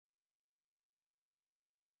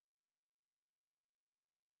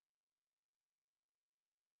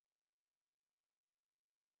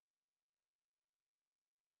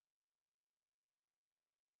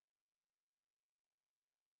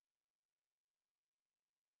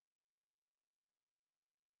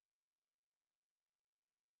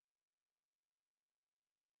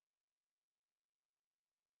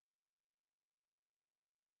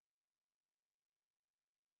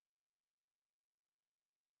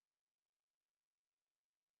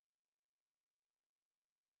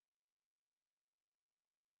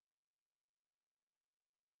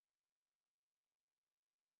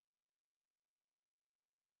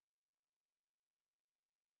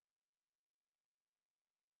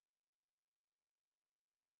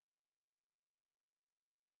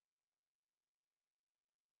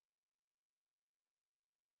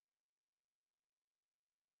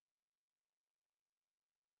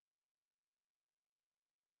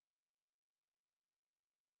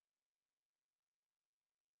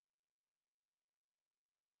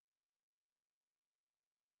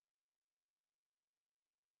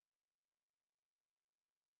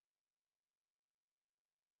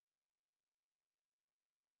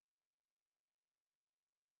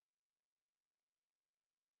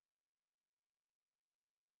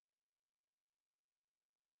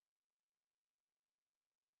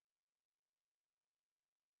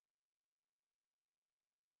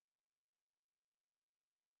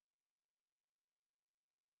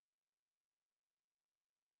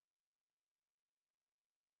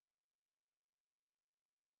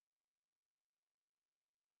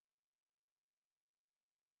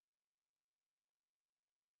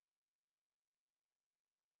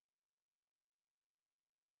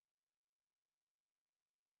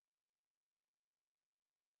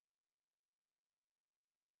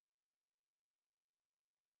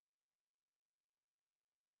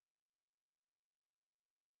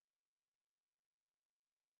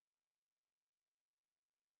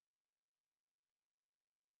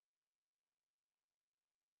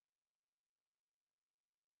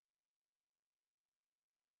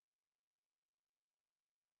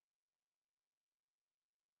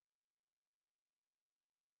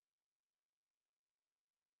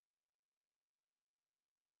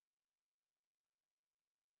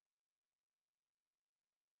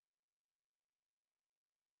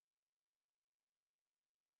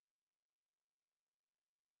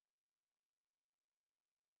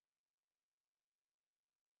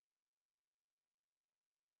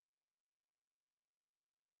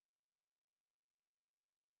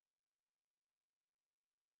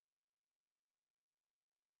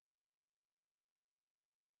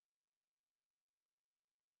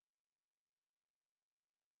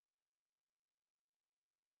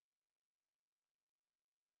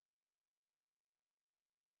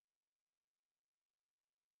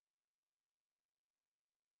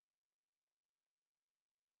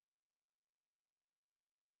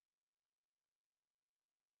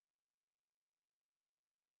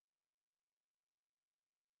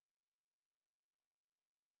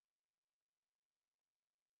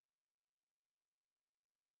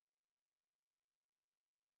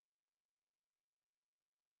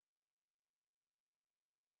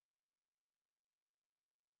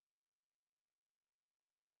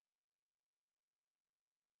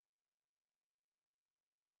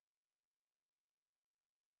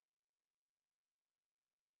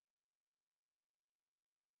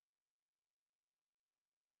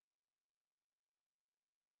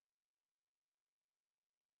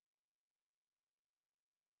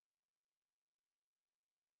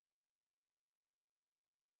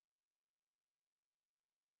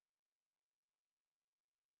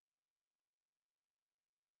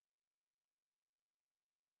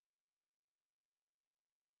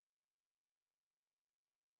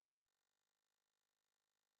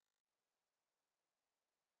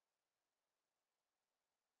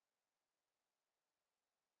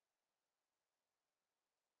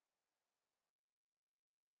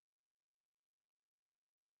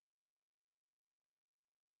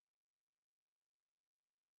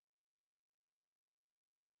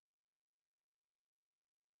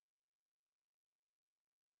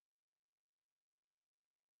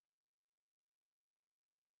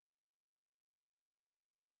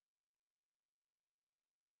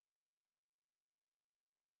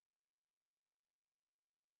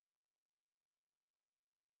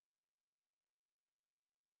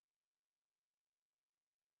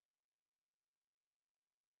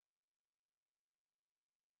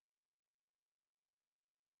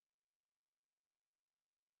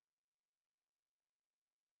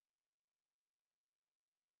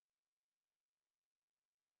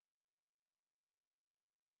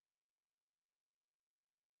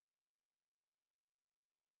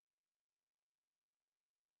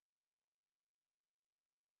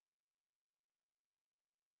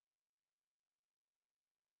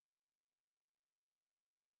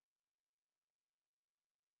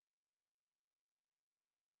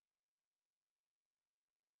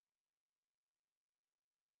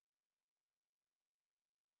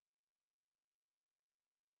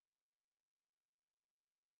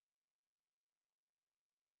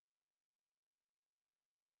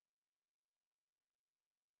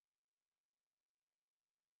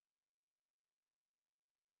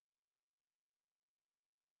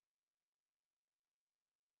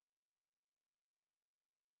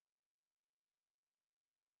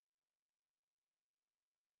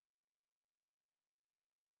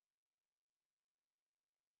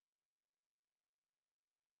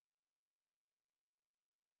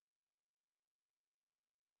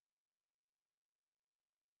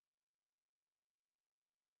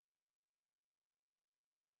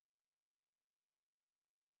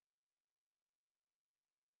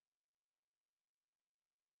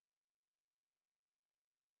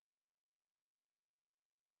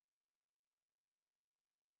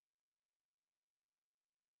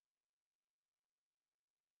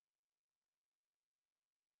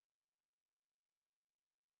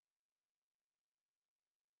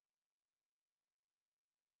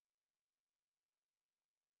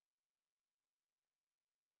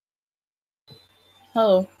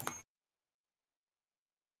Hello.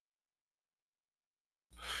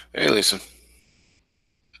 Hey, Lisa.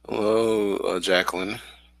 Hello, Jacqueline.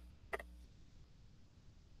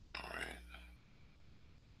 All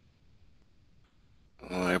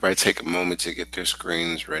right. Everybody take a moment to get their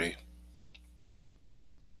screens ready.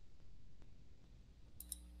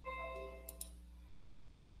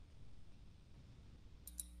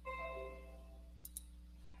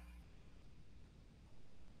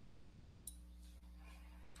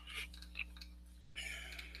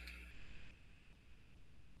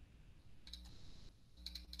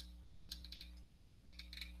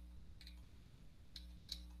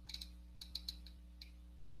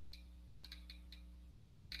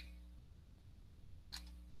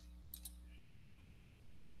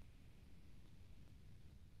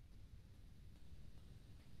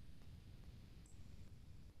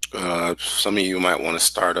 Some of you might want to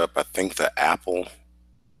start up, I think, the Apple.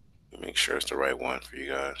 Make sure it's the right one for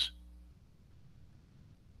you guys.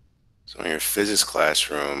 So in your physics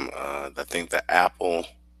classroom, I think the Apple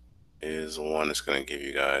is the one that's going to give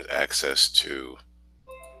you guys access to.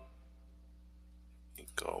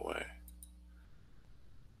 Go away.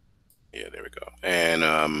 Yeah, there we go.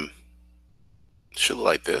 And should look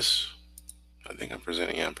like this. I think I'm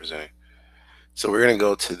presenting. Yeah, I'm presenting. So we're going to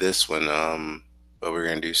go to this one, but we're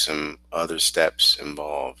going to do some other steps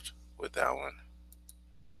involved with that one.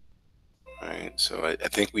 All right, so I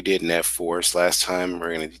think we did net force last time.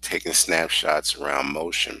 We're going to be taking snapshots around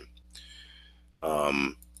motion.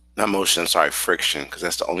 Not motion, I'm sorry, friction, because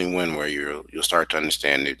that's the only one where you'll start to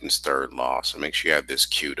understand Newton's third law. So make sure you have this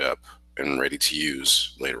queued up and ready to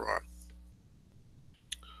use later on.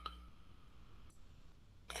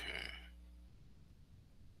 Okay.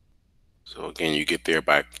 So again, you get there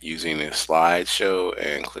by using the slideshow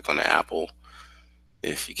and click on the Apple.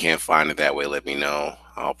 If you can't find it that way, let me know.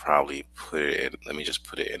 I'll probably put it in. Let me just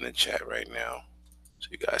put it in the chat right now so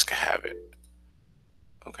you guys can have it.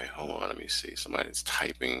 Okay, hold on. Let me see. Somebody's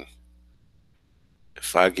typing.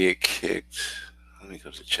 If I get kicked, let me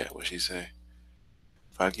go to the chat. What she say?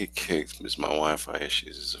 If I get kicked, it's my Wi-Fi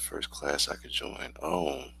issues. This is the first class I could join.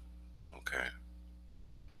 Oh, okay.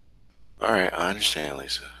 All right, I understand,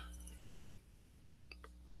 Lisa.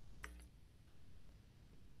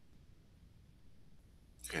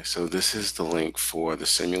 Okay, so this is the link for the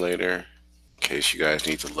simulator. In case you guys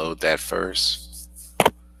need to load that first,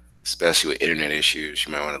 especially with internet issues,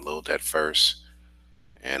 you might want to load that first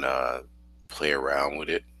and play around with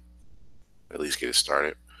it. At least get it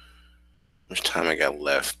started. How much time I got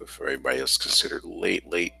left before everybody else considered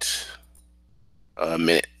late? A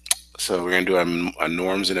minute. So we're gonna do our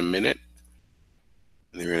norms in a minute,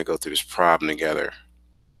 and then we're gonna go through this problem together.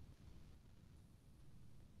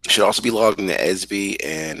 You should also be logged into ESB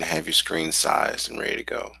and have your screen sized and ready to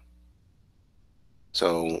go.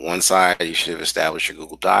 So one side you should have established your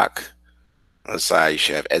Google Doc. On the side you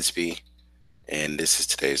should have ESB, and this is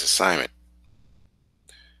today's assignment.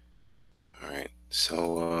 All right.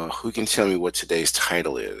 So who can tell me what today's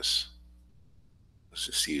title is? Let's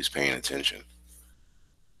just see who's paying attention.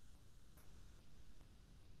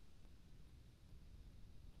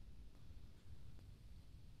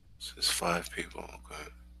 So there's 5 people. Okay.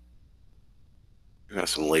 We got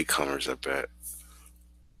some latecomers, I bet.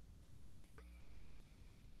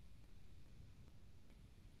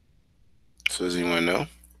 So does anyone know?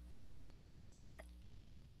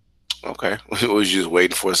 Okay. Was you just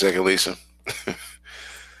waiting for a second, Lisa?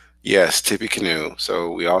 Yes, Tippy Canoe.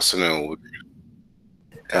 So we also know.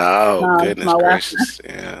 Oh, goodness My wife. gracious.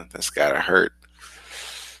 Yeah, that's gotta hurt.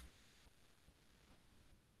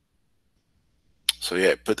 So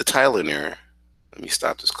yeah, put the title in there. Let me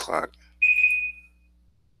stop this clock.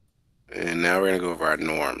 And now we're gonna go over our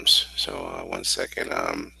norms. So one second.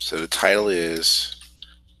 So the title is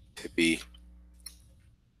Tippy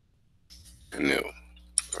Canoe,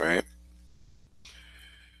 right?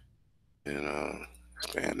 And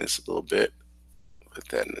expand this a little bit. Put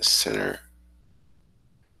that in the center.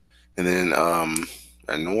 And then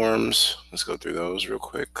our norms. Let's go through those real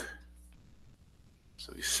quick.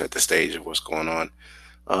 So we set the stage of what's going on.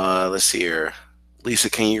 Let's see here. Lisa,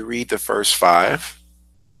 can you read the first 5?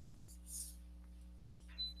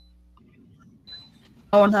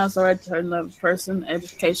 No one has the right to hurt another person.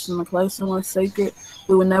 Education and classroom are sacred.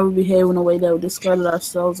 We will never behave in a way that would discredit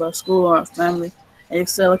ourselves, our school, or our family. At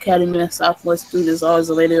Excel Academy and Southwest students always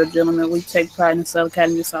a lady or gentleman. We take pride in Excel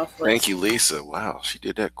Academy and Thank Southwest. you, Lisa. Wow, she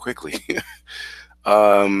did that quickly.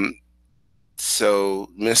 um, so,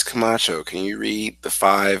 Miss Camacho, can you read the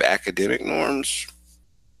 5 academic norms?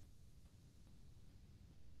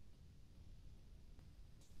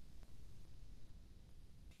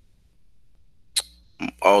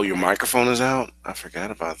 Oh, your microphone is out? I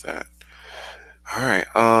forgot about that. All right.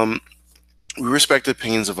 We respect the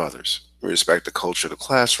opinions of others. We respect the culture of the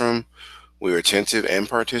classroom. We are attentive and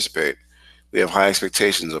participate. We have high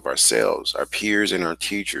expectations of ourselves, our peers, and our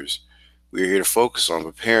teachers. We are here to focus on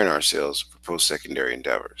preparing ourselves for post-secondary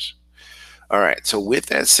endeavors. All right. So with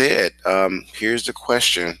that said, here's the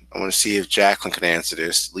question. I want to see if Jacqueline can answer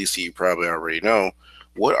this. Lisa, you probably already know.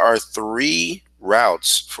 What are three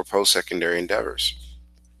routes for post-secondary endeavors?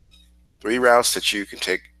 Three routes that you can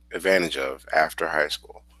take advantage of after high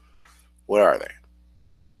school. What are they?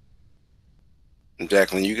 And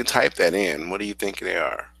Jacqueline, you can type that in. What do you think they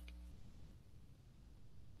are?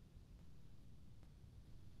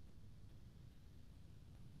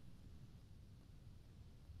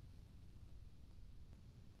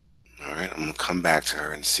 All right, I'm gonna come back to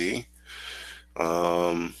her and see.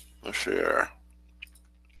 Let's share.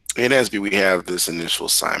 In SB, we have this initial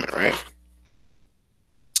assignment, right?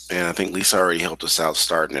 And I think Lisa already helped us out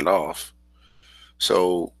starting it off.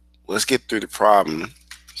 So let's get through the problem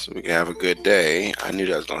so we can have a good day. I knew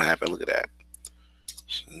that was gonna happen. Look at that.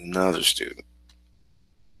 Another student.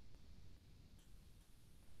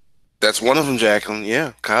 That's one of them, Jacqueline.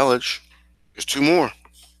 Yeah, college. There's two more.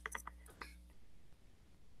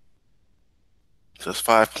 So that's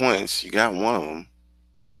 5 points. You got one of them.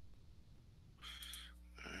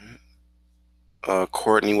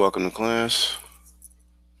 Courtney, welcome to class.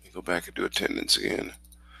 Let me go back and do attendance again.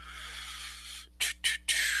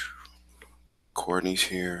 Courtney's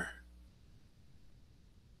here.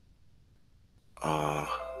 I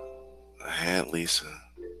had Lisa.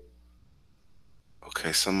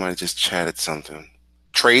 Okay, somebody just chatted something.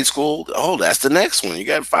 Trade school? Oh, that's the next one. You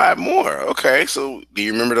got five more. Okay, so do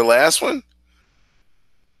you remember the last one?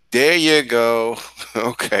 There you go.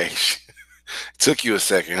 Okay. Took you a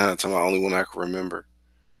second, huh? It's the only one I can remember.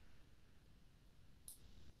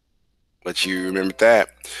 But you remembered that.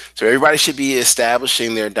 So everybody should be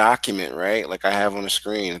establishing their document, right? Like I have on the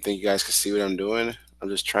screen. I think you guys can see what I'm doing. I'm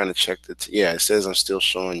just trying to check the. Yeah, it says I'm still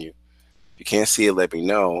showing you. If you can't see it, let me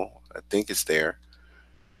know. I think it's there.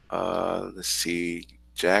 Let's see.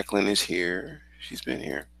 Jacqueline is here. She's been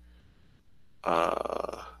here.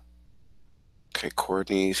 Okay,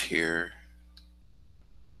 Courtney's here.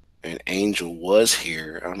 And Angel was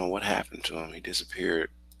here. I don't know what happened to him. He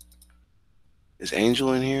disappeared. Is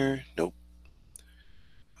Angel in here? Nope.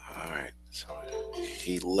 All right. So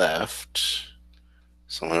he left.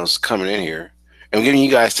 Someone else is coming in here. And I'm giving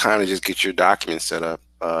you guys time to just get your document set up.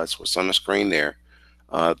 It's what's on the screen there.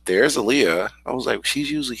 There's Aaliyah. I was like,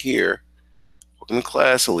 she's usually here. Welcome to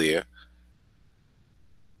class, Aaliyah.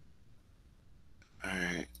 All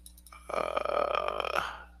right.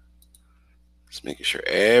 Just making sure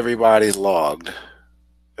everybody's logged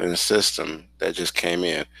in the system that just came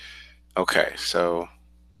in. Okay, so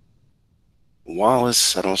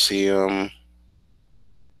Wallace, I don't see him.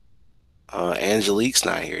 Angelique's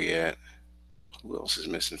not here yet. Who else is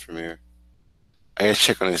missing from here? I gotta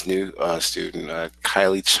check on this new student,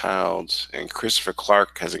 Kylie Childs, and Christopher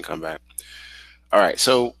Clark hasn't come back. All right,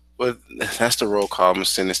 so that's the roll call. I'm gonna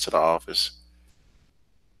send this to the office.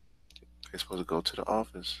 I'm supposed to go to the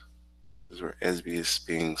office. This is where SB is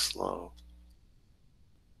being slow.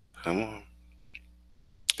 Come on.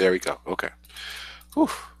 There we go. Okay. Whew.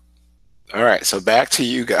 All right, so back to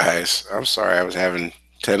you guys. I'm sorry, I was having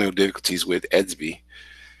technical difficulties with Edsby.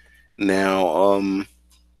 Now,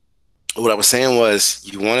 what I was saying was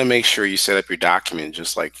you want to make sure you set up your document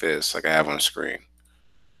just like this, like I have on the screen.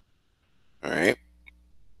 All right.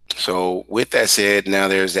 So with that said, now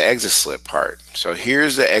there's the exit slip part. So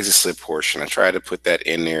here's the exit slip portion. I tried to put that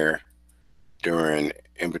in there during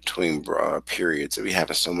in between periods. We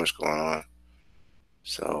having so much going on.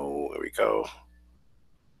 So there we go.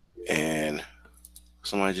 And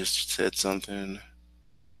somebody just said something.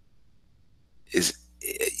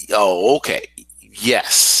 Oh, okay.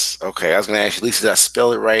 Yes. Okay. I was gonna ask you, Lisa, did I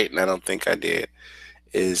spell it right? And I don't think I did.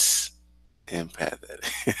 Is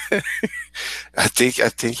empathetic. I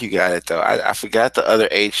think you got it though. I forgot the other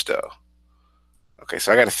H though. Okay,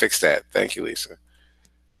 so I gotta fix that. Thank you, Lisa.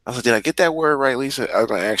 I was like, did I get that word right, Lisa? I was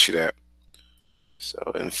gonna ask you that. So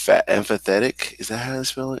empathetic, is that how to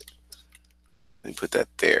spell it? Let me put that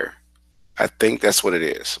there. I think that's what it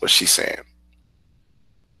is, what she's saying.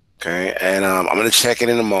 Okay, and I'm going to check it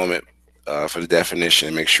in a moment for the definition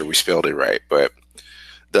and make sure we spelled it right. But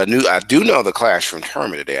I do know the classroom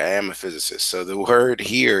term of the day. I am a physicist, so the word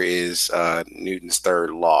here is Newton's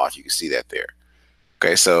third law. If you can see that there.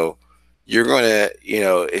 Okay, so you're going to,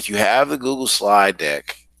 if you have the Google slide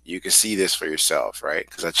deck, you can see this for yourself, right?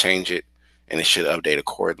 Because I change it and it should update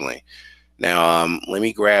accordingly. Now, let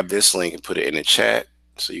me grab this link and put it in the chat.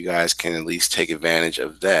 so you guys can at least take advantage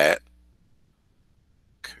of that.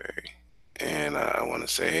 Okay, and I want to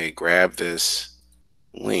say, hey, grab this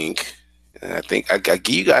link. And I think I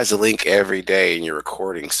give you guys a link every day in your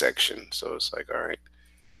recording section. So it's like, all right.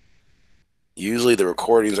 Usually the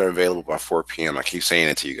recordings are available by 4 p.m. I keep saying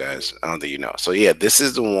it to you guys. I don't think you know. So yeah, this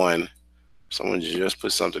is the one. Someone just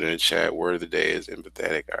put something in the chat. Word of the day is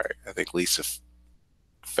empathetic. All right. I think Lisa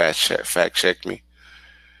fact checked me.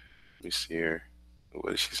 Let me see here.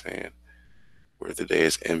 What is she saying? Word of the day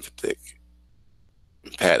is empathic.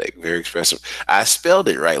 Empathic. Very expressive. I spelled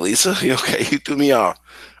it right, Lisa. Okay, you threw me off.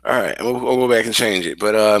 All right. I'll go back and change it.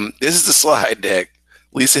 But this is the slide deck.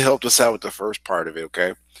 Lisa helped us out with the first part of it,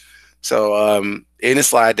 okay? So in the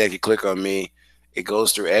slide deck, you click on me. It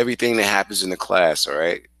goes through everything that happens in the class, all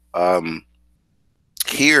right?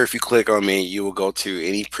 Here, if you click on me, you will go to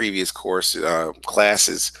any previous course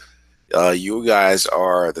classes. You guys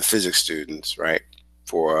are the physics students, right,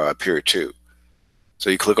 for period 2. So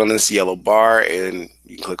you click on this yellow bar, and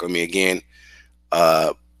you can click on me again.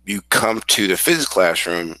 You come to the physics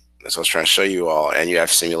classroom. That's what I was trying to show you all, and you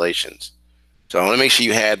have simulations. So I want to make sure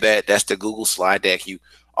you have that. That's the Google slide deck. You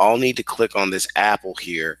all need to click on this apple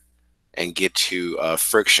here and get to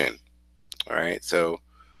friction. All right. So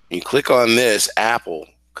you click on this apple,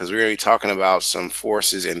 because we're going to be talking about some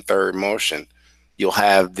forces in third motion. You'll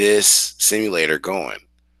have this simulator going,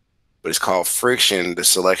 but it's called friction, the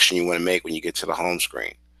selection you want to make when you get to the home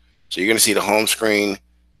screen. So you're going to see the home screen,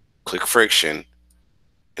 click friction,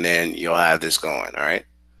 and then you'll have this going. All right.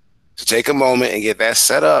 So take a moment and get that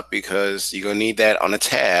set up, because you're going to need that on a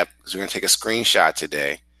tab, because we're going to take a screenshot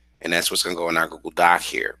today, and that's what's going to go in our Google Doc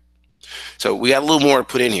here. So we got a little more to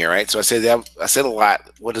put in here, right? So I said a lot.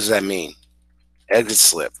 What does that mean? Exit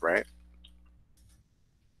slip, right?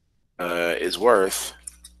 Is worth,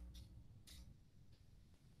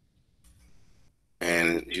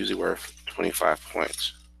 and usually worth 25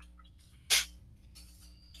 points.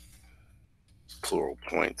 Plural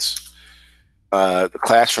points. The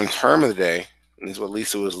classroom term of the day, and this is what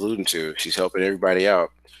Lisa was alluding to. She's helping everybody out.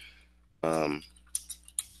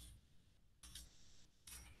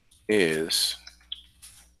 Is,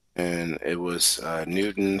 and it was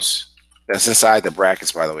Newton's. That's inside the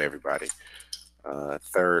brackets, by the way, everybody.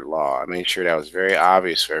 Third law. I made sure that was very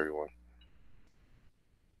obvious for everyone.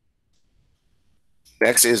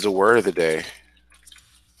 Next is the word of the day.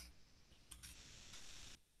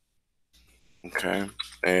 Okay,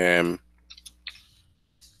 and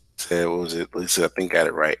what was it? Lisa, I think got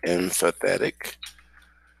it right. Empathetic.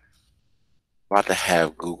 About to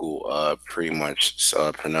have Google pretty much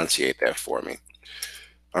pronunciate that for me.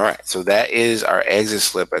 All right, so that is our exit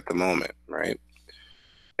slip at the moment, right?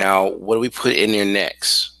 Now, what do we put in there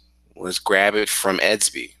next? Let's grab it from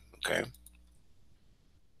Edsby, okay?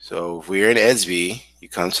 So if we're in Edsby, you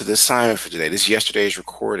come to the assignment for today. This is yesterday's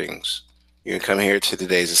recordings. You're gonna come here to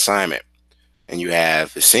today's assignment, and you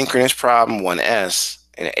have the synchronous problem 1S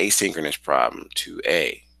and an asynchronous problem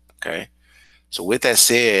 2A, okay? So with that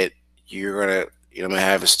said, you're gonna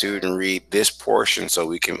have a student read this portion so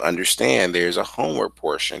we can understand there's a homework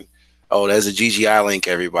portion. Oh, there's a GGI link,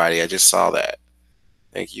 everybody. I just saw that.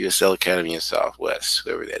 Thank you, USL Academy in Southwest,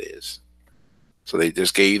 whoever that is. So they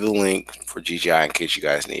just gave you the link for GGI in case you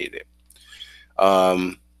guys needed it.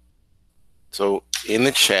 So in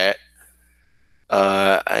the chat,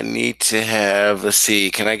 I need to have, let's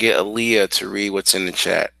see, can I get Aaliyah to read what's in the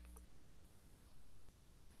chat?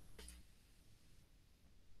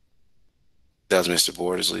 That was Mr.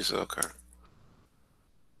 Borders, Lisa. Okay.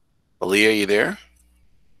 Aaliyah, you there?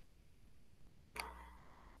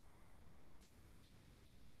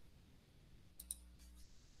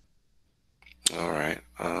 All right.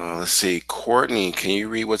 Let's see. Courtney, can you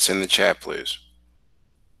read what's in the chat, please?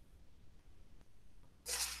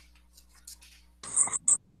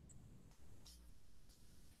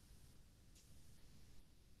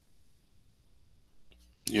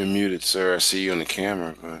 You're muted, sir. I see you on the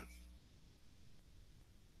camera, but...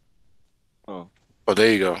 Oh,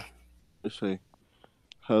 there you go. Let's say,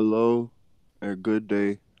 hello and good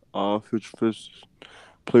day, all future physicists.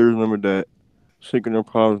 Please remember that synchronous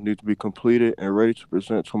problems need to be completed and ready to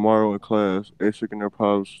present tomorrow in class. Asynchronous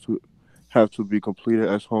problems have to be completed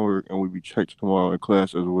as homework and will be checked tomorrow in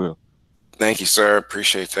class as well. Thank you, sir.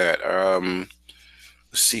 Appreciate that.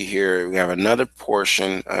 Let's see here. We have another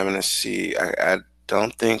portion. I'm going to see. I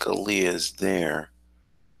don't think Aaliyah is there,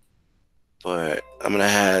 but I'm going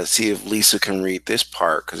to see if Lisa can read this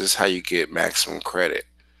part, because this is how you get maximum credit,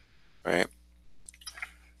 right?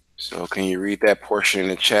 So can you read that portion in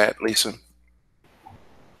the chat, Lisa?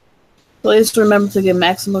 Please remember to get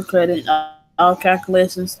maximum credit. All All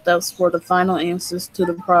calculation steps for the final answers to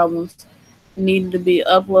the problems needed to be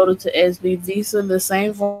uploaded to SB Visa, the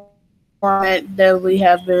same format that we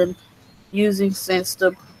have been using since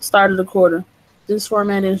the start of the quarter. This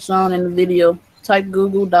format is shown in the video. Type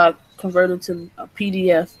Google Doc, convert it to a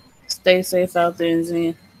PDF. Stay safe out there in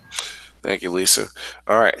Zen. Thank you, Lisa.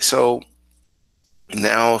 All right, so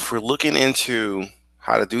now if we're looking into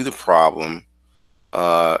how to do the problem,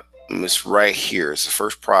 it's right here. It's the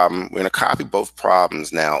first problem. We're going to copy both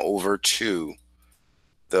problems now over to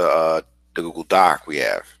the Google Doc we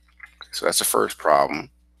have. So that's the first problem.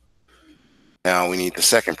 Now we need the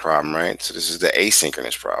second problem, right? So this is the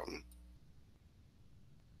asynchronous problem.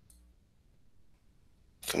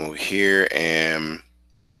 Come over here and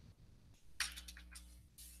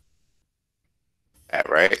that,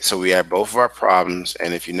 right? So we have both of our problems,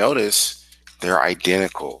 and if you notice, they're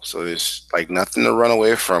identical. So there's like nothing to run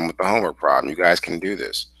away from with the homework problem. You guys can do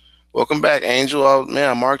this. Welcome back, Angel. Oh,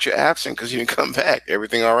 man, I marked you absent because you didn't come back.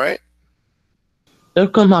 Everything all right? That's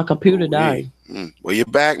because my computer died. Well, you're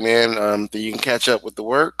back, man. You can catch up with the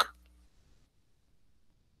work.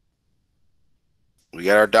 We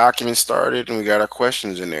got our documents started and we got our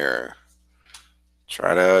questions in there.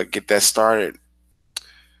 Try to get that started.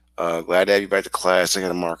 Glad to have you back to class. I got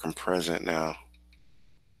to mark them present now.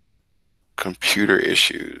 Computer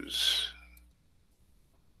issues.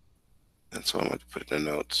 That's what I'm going to put in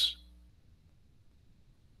the notes.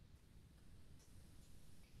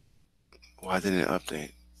 Why didn't it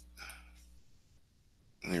update?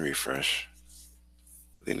 Let me refresh.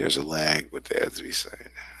 I think there's a lag with the SB site. Okay,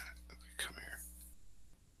 come here.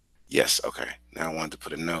 Yes, okay. Now I wanted to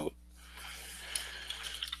put a note.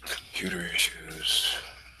 Computer issues.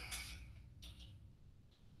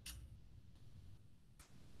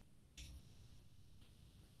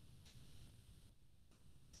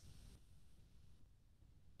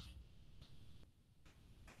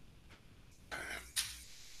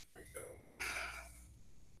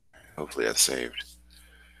 Hopefully that's saved.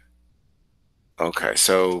 Okay,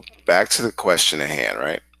 so back to the question at hand,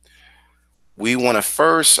 right? We want to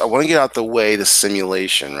first, I want to get out the way the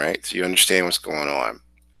simulation, right? So you understand what's going on.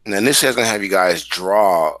 And then this is going to have you guys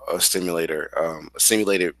draw a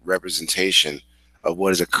simulated representation of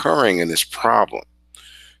what is occurring in this problem.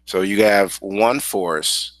 So you have one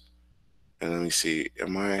force, and let me see, is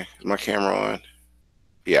my camera on?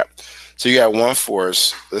 Yeah. So you got one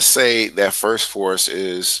force. Let's say that first force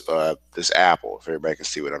is this apple, if everybody can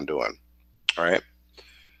see what I'm doing. All right.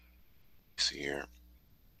 See here.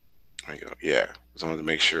 There you go. Yeah. I wanted to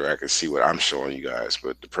make sure I could see what I'm showing you guys,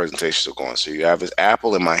 but the presentation's still going. So you have this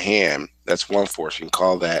apple in my hand. That's one force. You can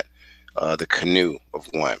call that the canoe of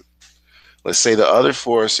one. Let's say the other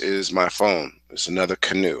force is my phone. It's another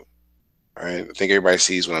canoe. All right. I think everybody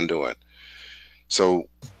sees what I'm doing. So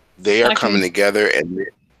they are coming together, and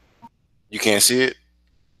you can't see it?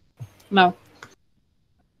 No.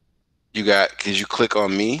 Because you click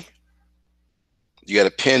on me, you got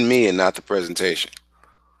to pin me and not the presentation.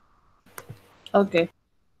 Okay.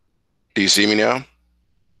 Do you see me now?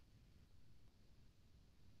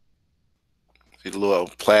 See the little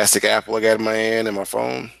plastic apple I got in my hand and my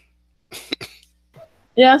phone?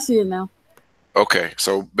 Yeah, I see it now. Okay,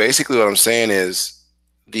 so basically what I'm saying is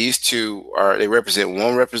these two represent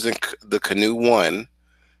the canoe one,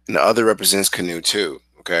 and the other represents canoe two,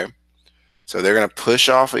 okay? So they're going to push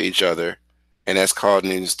off of each other, and that's called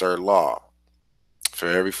Newton's third law. For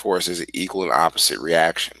every force, there's an equal and opposite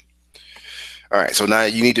reaction. All right, so now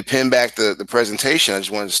you need to pin back the presentation. I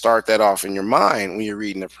just wanted to start that off in your mind when you're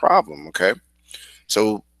reading the problem, okay?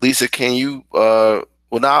 So, Lisa, can you, well,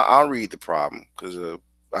 now I'll read the problem because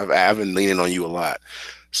I've been leaning on you a lot.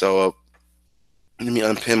 So let me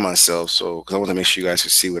unpin myself because I want to make sure you guys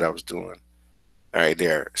can see what I was doing. All right,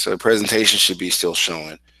 there. So the presentation should be still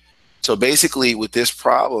showing. So basically with this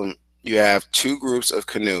problem, you have two groups of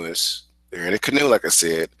canoeists. They're in a canoe, like I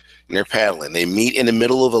said, and they're paddling. They meet in the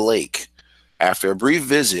middle of a lake. After a brief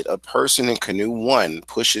visit, a person in canoe one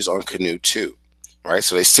pushes on canoe two. All right,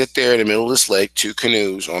 so they sit there in the middle of this lake, two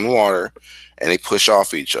canoes on water, and they push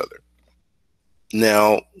off each other.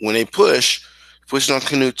 Now, when they push on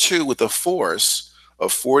canoe two with a force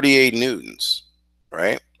of 48 newtons,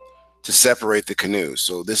 right, to separate the canoes.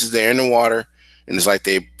 So this is there in the water, and it's like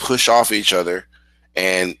they push off each other,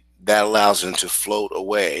 and that allows them to float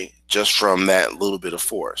away just from that little bit of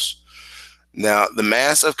force. Now, the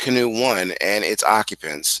mass of canoe one and its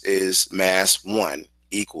occupants is mass 1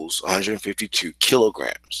 equals 152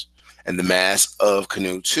 kilograms. And the mass of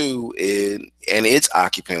canoe 2 and its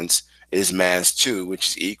occupants is mass 2, which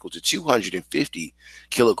is equal to 250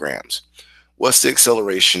 kilograms. What's the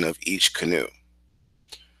acceleration of each canoe?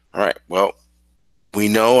 All right, well, we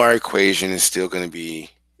know our equation is still going to be,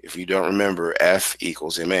 if you don't remember, F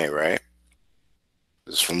equals ma, right?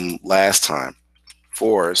 This is from last time.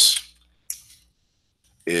 Force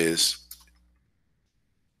is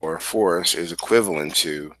equivalent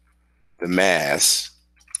to the mass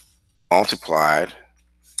multiplied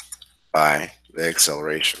by the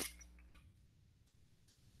acceleration.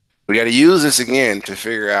 We got to use this again to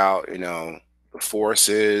figure out, the force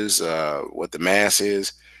is, what the mass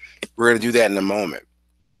is. We're going to do that in a moment.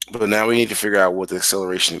 But now we need to figure out what the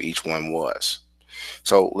acceleration of each one was.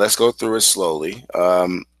 So let's go through it slowly.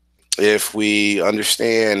 If we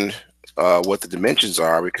understand what the dimensions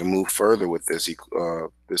are, we can move further with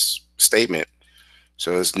this statement.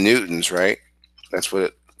 So it's newtons, right? That's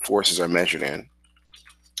what forces are measured in.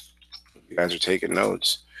 You guys are taking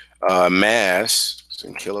notes. Mass is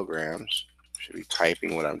in kilograms. Should be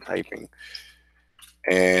typing what I'm typing.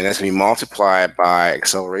 And that's going to be multiplied by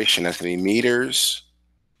acceleration. That's going to be meters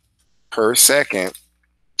per second,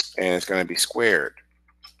 and it's going to be squared.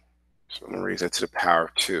 So I'm going to raise that to the power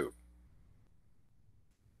of 2.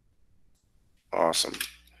 Awesome.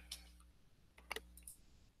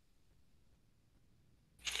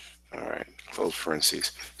 All right, close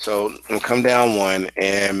parentheses. So we'll come down 1,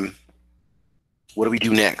 and what do we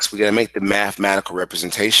do next? We got to make the mathematical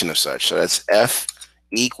representation of such. So that's F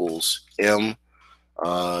equals m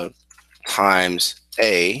times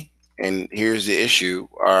a. And here's the issue.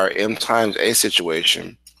 Our m times a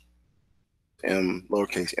situation, m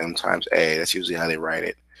lowercase m times a, that's usually how they write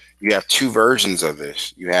it. You have 2 versions of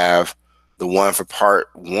this. You have the one for part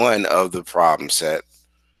 1 of the problem set,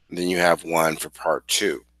 and then you have one for part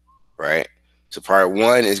 2, right? So part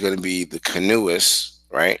 1 is going to be the canoeus,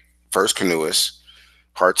 right? First canoeus.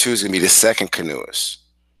 Part 2 is going to be the second canoeus,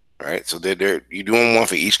 right? So you're doing one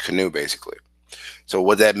for each canoe, basically. So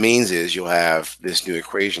what that means is you'll have this new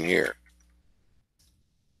equation here.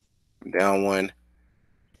 Down 1,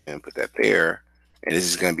 and put that there. And this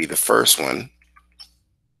is going to be the first one.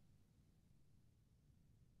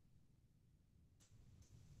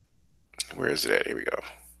 Where is it at? Here we go.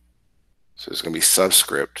 So it's going to be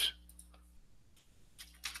subscript.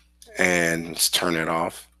 And let's turn it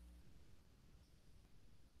off.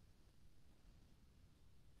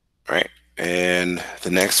 Right. And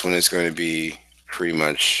the next one is going to be pretty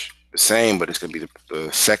much the same, but it's going to be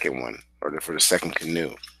the second one, or for the second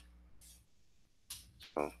canoe.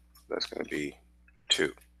 So that's going to be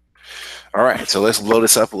 2. All right. So let's blow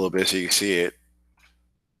this up a little bit so you can see it.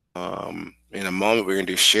 In a moment, we're going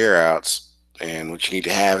to do share outs. And what you need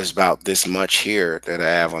to have is about this much here that I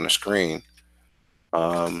have on the screen.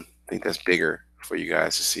 I think that's bigger for you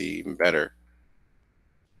guys to see even better.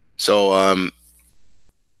 So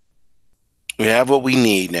we have what we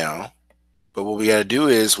need now, but what we got to do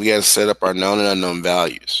is we got to set up our known and unknown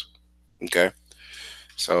values. Okay,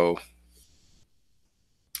 so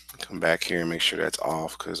come back here and make sure that's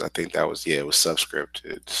off, because I think that was, it was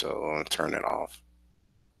subscripted. So I'm going to turn it off.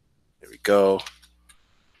 There we go.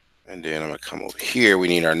 And then I'm going to come over here. We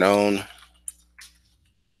need our known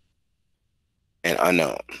and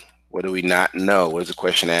unknown. What do we not know? What is the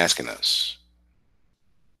question asking us?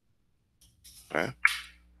 Okay.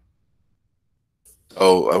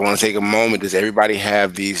 So I want to take a moment. Does everybody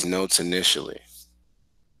have these notes initially?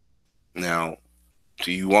 Now,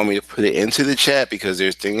 do you want me to put it into the chat? Because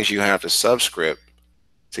there's things you have to subscript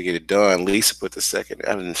to get it done. Lisa put the second.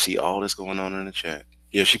 I didn't see all this going on in the chat.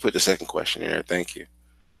 Yeah, she put the second question in there. Thank you.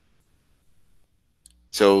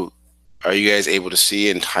 So are you guys able to see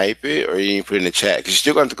it and type it, or you need to put it in the chat? Because you're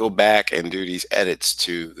still going to have to go back and do these edits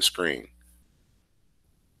to the screen.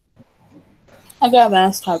 I got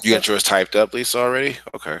mine typed up. You got yours typed up, Lisa, already?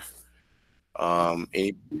 Okay.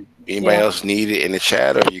 Anybody else need it in the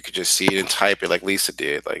chat, or you could just see it and type it like Lisa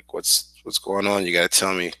did? Like, what's going on? You got to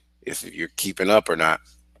tell me if you're keeping up or not.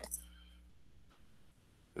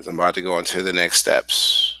 Because I'm about to go on to the next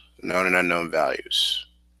steps. Known and unknown values.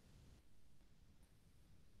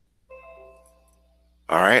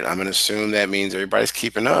 All right, I'm going to assume that means everybody's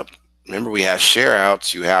keeping up. Remember, we have share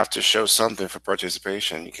outs. You have to show something for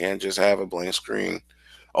participation. You can't just have a blank screen.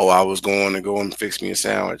 Oh, I was going to go and fix me a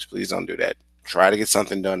sandwich. Please don't do that. Try to get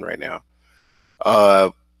something done right now.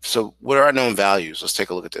 So what are our known values? Let's take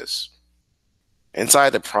a look at this. Inside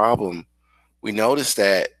the problem, we notice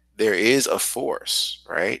that there is a force,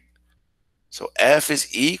 right? So F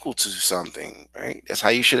is equal to something, right? That's how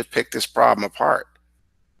you should have picked this problem apart.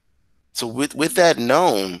 So with that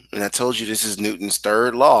known, and I told you this is Newton's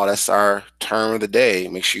third law. That's our term of the day.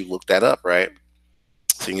 Make sure you look that up, right?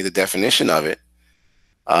 So you get the definition of it.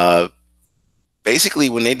 Basically,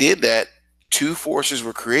 when they did that, 2 forces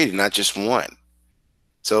were created, not just one.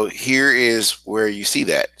 So here is where you see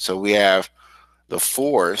that. So we have the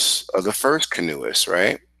force of the first canoeist,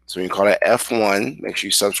 right? So we can call that F1. Make sure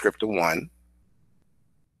you subscript to 1.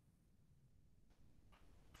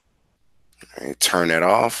 All right, turn that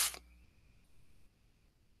off.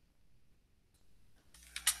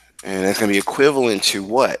 And that's going to be equivalent to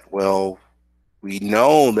what? Well, we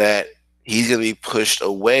know that he's going to be pushed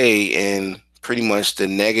away in pretty much the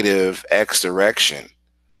negative x direction.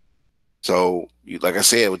 So, like I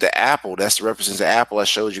said, with the apple, that's represents the apple I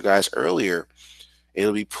showed you guys earlier.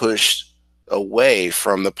 It'll be pushed away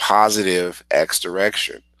from the positive x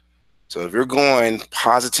direction. So if you're going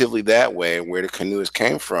positively that way, where the canoeist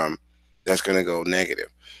came from, that's going to go negative.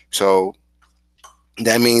 So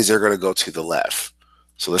that means they're going to go to the left.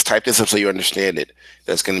 So let's type this up so you understand it.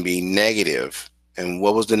 That's going to be negative. And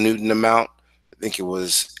what was the Newton amount? I think it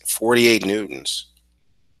was 48 newtons.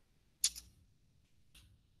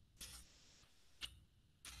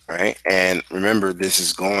 Right? And remember, this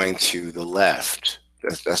is going to the left.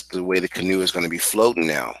 That's the way the canoe is going to be floating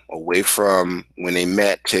now, away from when they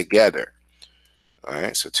met together. All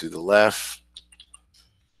right, so to the left.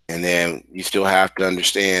 And then you still have to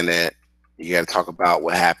understand that you got to talk about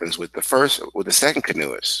what happens with the second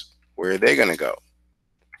canoeist. Where are they going to go?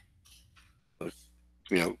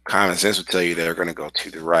 You know, common sense would tell you they're going to go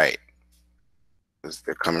to the right, because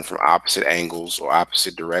they're coming from opposite angles or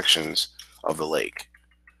opposite directions of the lake.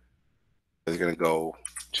 They're going to go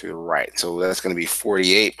to the right. So that's going to be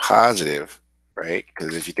 48 positive, right?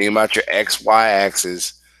 Because if you think about your x-y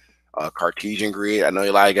axis, Cartesian grid, I know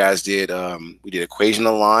a lot of guys did, we did equation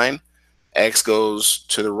of line. X goes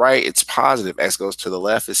to the right, it's positive. X goes to the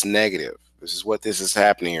left, it's negative. This is what this is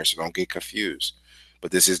happening here, so don't get confused.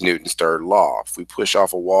 But this is Newton's third law. If we push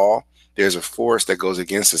off a wall, there's a force that goes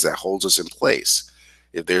against us that holds us in place.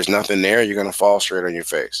 If there's nothing there, you're going to fall straight on your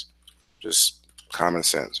face. Just common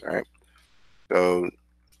sense, right? So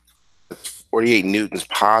 48 newtons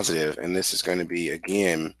positive, and this is going to be,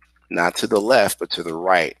 again, not to the left, but to the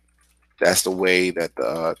right. That's the way that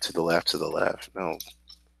the to the left. No,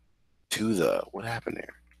 to the, what happened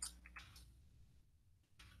there?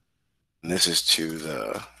 And this is to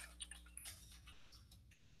the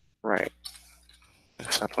right.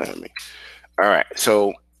 Stop playing with me. All right,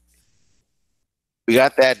 so we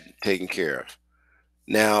got that taken care of.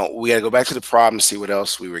 Now we got to go back to the problem and see what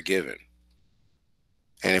else we were given.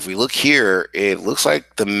 And if we look here, it looks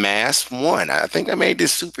like the mass 1. I think I made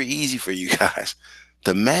this super easy for you guys.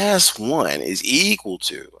 The mass 1 is equal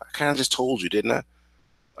to, I kind of just told you, didn't I?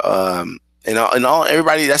 And all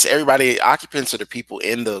everybody, that's everybody. Occupants are the people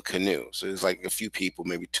in the canoe. So it's like a few people,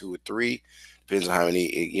 maybe 2 or 3, depends on how many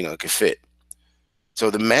it can fit.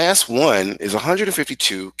 So the mass 1 is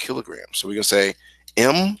 152 kilograms. So we're gonna say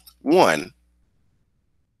M1.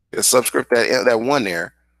 Let's subscript that 1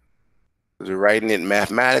 there, because we're writing it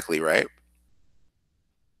mathematically, right?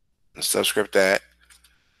 Let's subscript that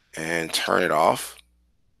and turn it off.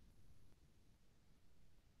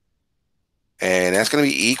 And that's going to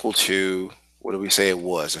be equal to, what did we say it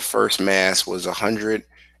was? The first mass was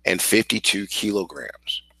 152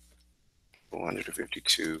 kilograms.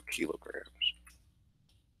 152 kilograms.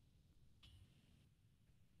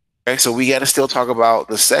 Okay, so we got to still talk about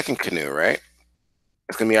the second canoe, right?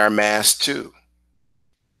 It's going to be our mass 2.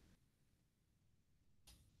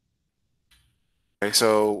 Okay,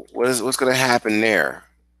 so what's going to happen there?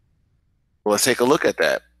 Well, let's take a look at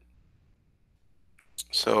that.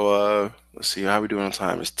 So let's see how we doing on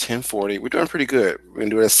time. It's 10:40. We're doing pretty good. We're going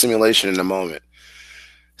to do a simulation in a moment.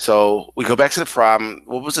 So we go back to the problem.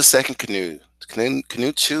 What was the second canoe?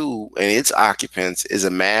 Canoe 2 and its occupants is a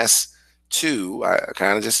mass 2. I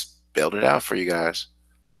kind of just spelled it out for you guys.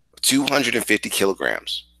 250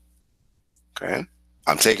 kilograms. Okay.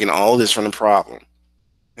 I'm taking all this from the problem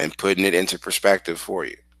and putting it into perspective for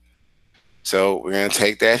you. So we're going to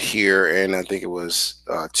take that here, and I think it was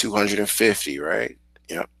 250, right?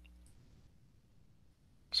 Yep.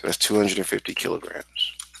 So that's 250 kilograms.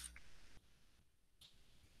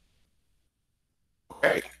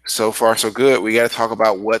 Okay, so far so good. We got to talk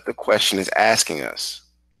about what the question is asking us.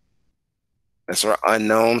 That's our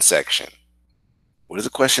unknown section. What is the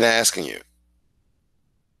question asking you?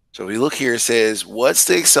 So if you look here, it says, what's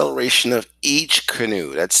the acceleration of each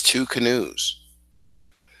canoe? That's 2 canoes.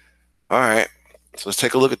 All right, so let's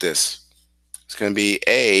take a look at this. It's going to be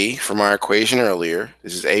A from our equation earlier.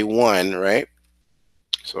 This is A1, right?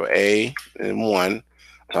 So A and 1.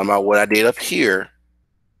 Talking about what I did up here,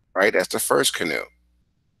 right? That's the first canoe.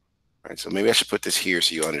 Right, so maybe I should put this here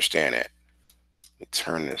so you understand it. Let me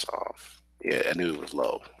turn this off. Yeah, I knew it was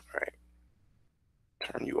low. All right.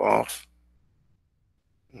 Turn you off.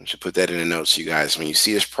 I should put that in the notes, you guys. When you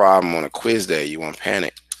see this problem on a quiz day, you won't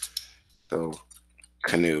panic. So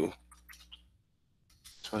canoe.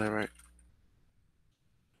 Is what I write?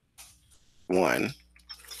 1.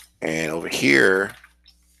 And over here,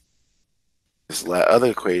 this other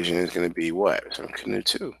equation is going to be what? So canoe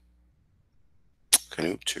 2.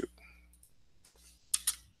 Canoe 2.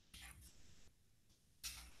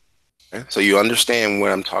 Okay. So you understand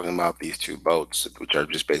what I'm talking about, these two boats, which are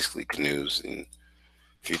just basically canoes. And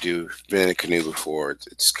if you've been in a canoe before,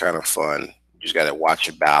 it's kind of fun. You just got to watch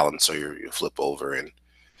your balance, so you flip over and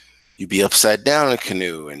you be upside down in a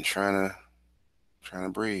canoe and trying to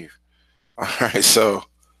breathe. All right, so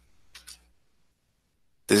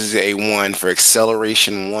this is A1 for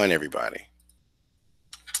acceleration 1, everybody.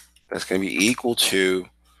 That's going to be equal to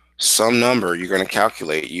some number you're going to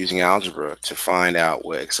calculate using algebra to find out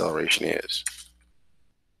what acceleration is.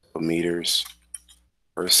 So meters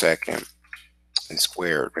per second and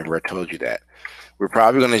squared. Remember I told you that. We're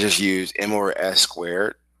probably going to just use m over s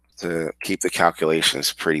squared to keep the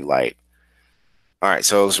calculations pretty light. All right,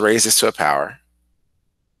 so let's raise this to a power.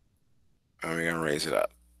 And we're going to raise it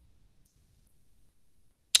up.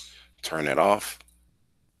 Turn it off.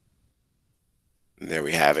 And there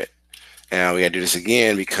we have it. Now we got to do this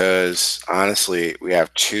again because honestly, we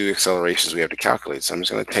have 2 accelerations we have to calculate. So I'm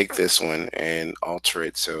just going to take this one and alter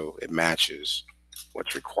it so it matches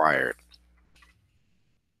what's required.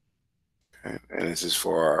 Okay. And this is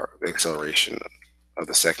for the acceleration of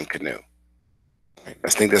the second canoe. Okay. I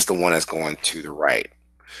think that's the one that's going to the right.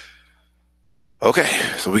 Okay,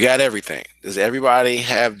 so we got everything. Does everybody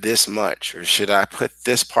have this much, or should I put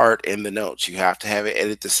this part in the notes? You have to have it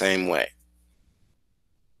edited the same way.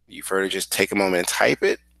 You prefer to just take a moment and type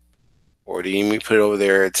it, or do you need me to put it over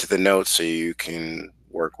there to the notes so you can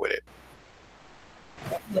work with it?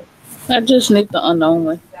 I just need the unknown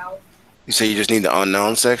one. You say you just need the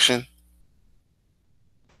unknown section?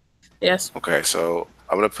 Yes. Okay, so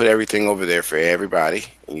I'm going to put everything over there for everybody,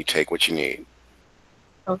 and you take what you need.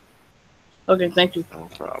 Okay, thank you. No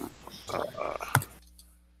problem.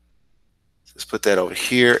 Let's put that over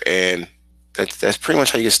here, and that's pretty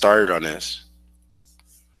much how you get started on this.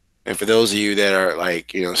 And for those of you that are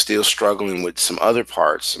like, still struggling with some other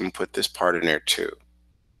parts, I'm going to put this part in there too.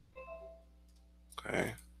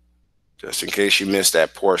 Okay. Just in case you missed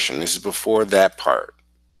that portion. This is before that part,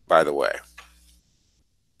 by the way.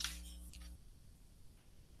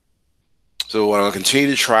 So what I'm going to continue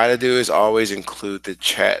to try to do is always include the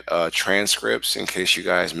chat transcripts in case you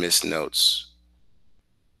guys miss notes.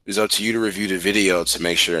 It's up to you to review the video to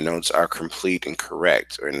make sure the notes are complete and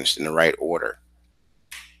correct, or in the right order.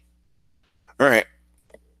 All right.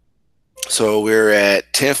 So we're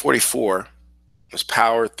at 10:44. Let's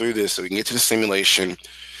power through this so we can get to the simulation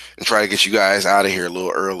and try to get you guys out of here a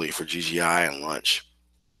little early for GGI and lunch.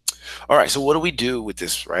 All right. So what do we do with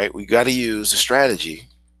this, right? We got to use the strategy.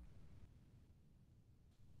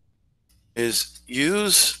 Is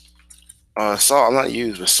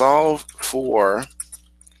solve for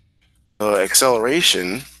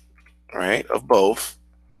acceleration, right, of both.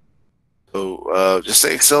 So just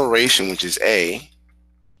say acceleration, which is A,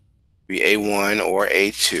 be A1 or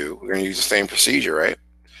A2. We're going to use the same procedure, right?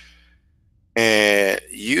 And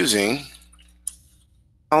using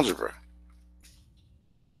algebra.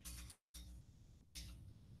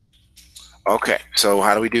 Okay, so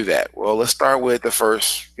how do we do that? Well, let's start with the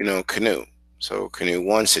first, canoe. So canoe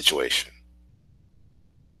 1 situation.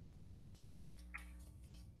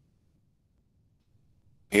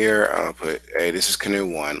 Here, I'll put, hey, this is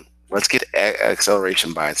canoe 1. Let's get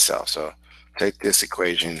acceleration by itself. So take this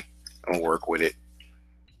equation and work with it.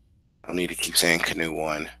 I don't need to keep saying canoe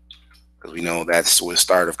 1 because we know that's the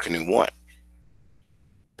start of canoe 1.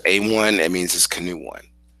 A1, that means it's canoe 1.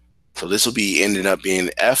 So this will be ended up being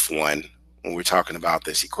F1 when we're talking about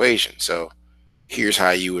this equation. So here's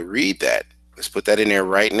how you would read that. Let's put that in there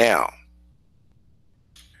right now.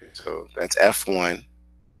 Okay, so that's F1.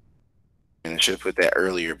 And I should have put that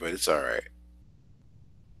earlier, but it's all right.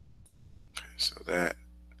 Okay, so that,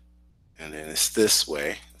 and then it's this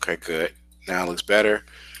way. Okay, good. Now it looks better.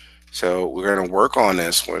 So we're going to work on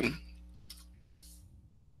this one.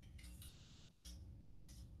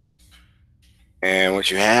 And what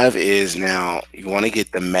you have is now you want to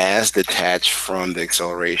get the mass detached from the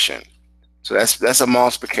acceleration. So that's a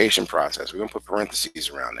multiplication process. We're going to put parentheses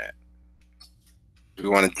around that. We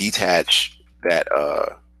want to detach that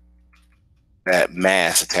that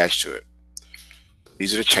mass attached to it.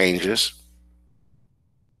 These are the changes.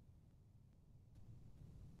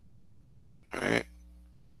 All right.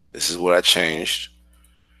 This is what I changed.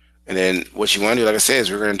 And then what you want to do, like I said, is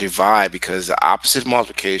we're going to divide because the opposite of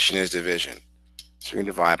multiplication is division. So we're going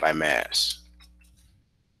to divide by mass.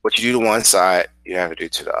 What you do to one side, you have to do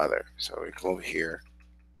to the other. So we come over here.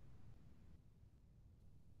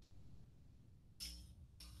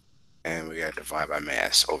 And we got to divide by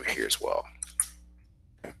mass over here as well.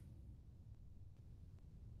 Okay.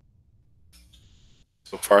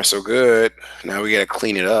 So far, so good. Now we got to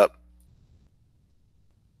clean it up.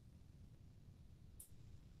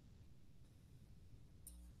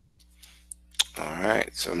 All right,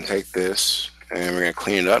 so I'm going to take this and we're going to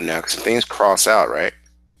clean it up now because things cross out, right?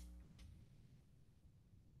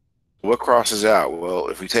 What crosses out? Well,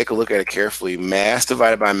 if we take a look at it carefully, mass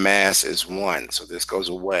divided by mass is 1. So this goes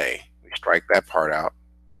away. We strike that part out.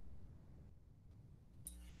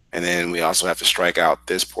 And then we also have to strike out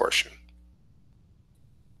this portion.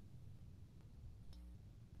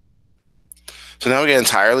 So now we get an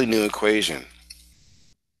entirely new equation. I'm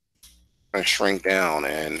going to shrink down,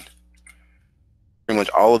 and pretty much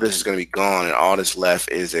all of this is going to be gone, and all that's left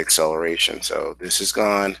is the acceleration. So this is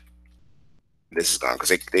gone. This is gone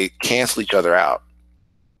because they cancel each other out.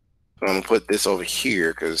 So I'm going to put this over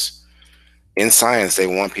here because in science, they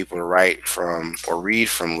want people to write from or read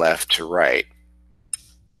from left to right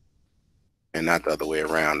and not the other way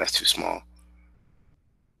around. That's too small.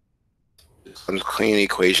 I'm just cleaning the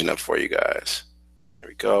equation up for you guys. There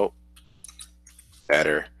we go.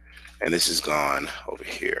 Better. And this is gone over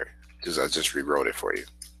here. I just rewrote it for you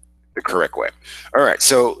the correct way. All right,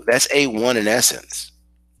 so that's A1 in essence.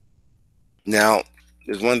 Now,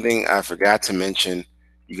 there's one thing I forgot to mention.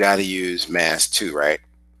 You got to use mass 2, right?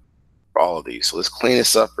 For all of these. So let's clean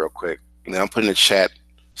this up real quick. And I'm putting a chat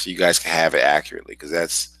so you guys can have it accurately because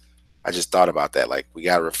I just thought about that. Like, we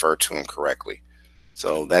got to refer to them correctly.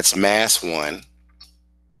 So that's mass 1.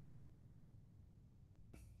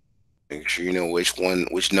 Make sure you know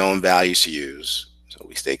which known values to use so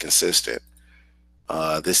we stay consistent.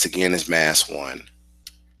 This again is mass 1.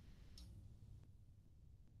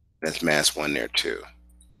 That's mass 1 there too.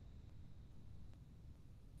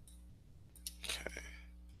 Okay.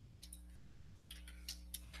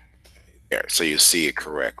 There, so you see it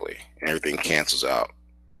correctly. Everything cancels out.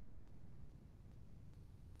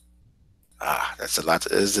 That's a lot.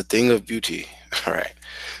 Is the thing of beauty. All right.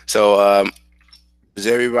 So does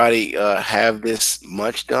everybody have this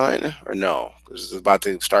much done or no? Because it's about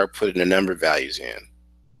to start putting the number values in.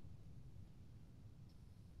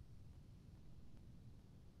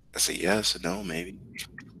 I say yes or no, maybe.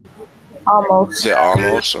 Almost. Is it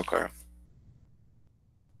almost? Okay.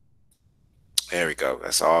 There we go.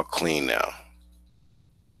 That's all clean now.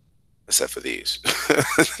 Except for these.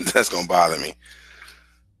 That's going to bother me.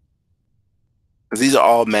 Because these are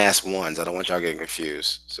all mass 1s. I don't want y'all getting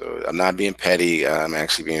confused. So I'm not being petty. I'm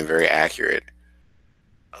actually being very accurate.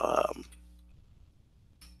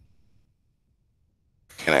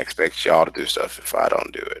 Can I expect y'all to do stuff if I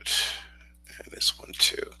don't do it? And this one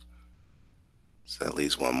too. So that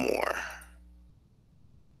leaves one more.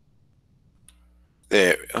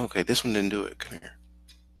 There. Okay, this one didn't do it. Come here.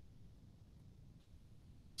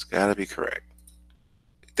 It's got to be correct.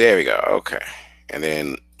 There we go. Okay. And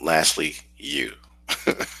then lastly, you.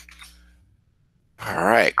 All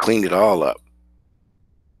right. Cleaned it all up.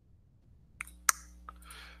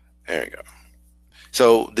 There we go.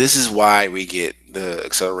 So this is why we get the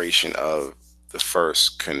acceleration of the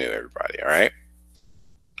first canoe, everybody. All right.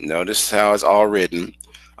 Notice how it's all written.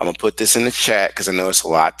 I'm going to put this in the chat because I know it's a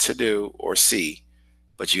lot to do or see.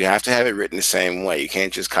 But you have to have it written the same way. You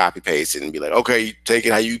can't just copy paste it and be like, okay, you take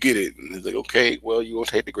it how you get it. And it's like, okay, well, you're going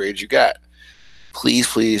to take the grades you got.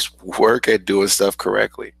 Please work at doing stuff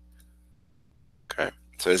correctly. Okay.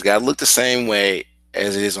 So it's got to look the same way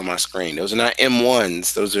as it is on my screen. Those are not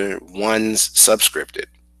M1s. Those are 1s subscripted.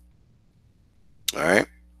 All right.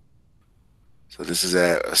 So this is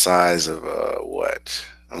at a size of what?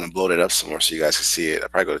 I'm going to blow that up some more so you guys can see it. I'll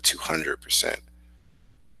probably go to 200%.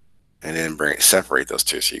 And then separate those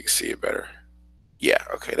two so you can see it better. Yeah,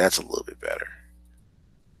 okay, that's a little bit better.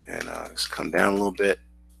 And let's come down a little bit.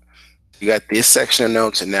 You got this section of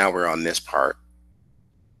notes, and now we're on this part.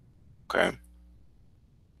 Okay.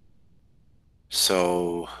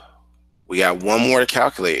 So we got one more to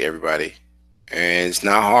calculate, everybody. And it's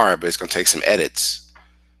not hard, but it's going to take some edits.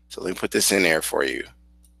 So let me put this in there for you.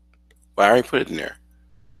 Well, I already put it in there.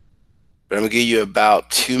 But I'm going to give you about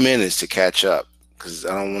 2 minutes to catch up because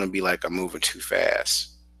I don't want to be like I'm moving too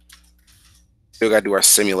fast. Still got to do our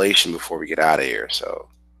simulation before we get out of here. So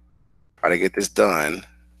try to get this done.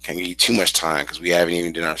 Can't give you too much time because we haven't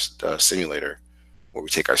even done our simulator where we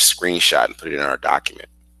take our screenshot and put it in our document.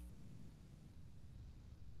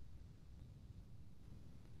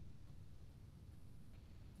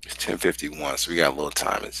 It's 10:51, so we got a little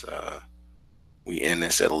time. It's We end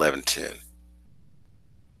this at 11:10.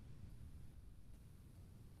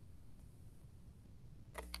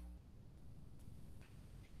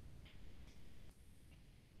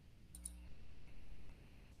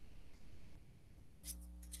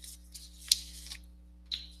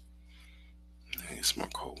 I need some more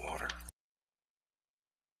cold water.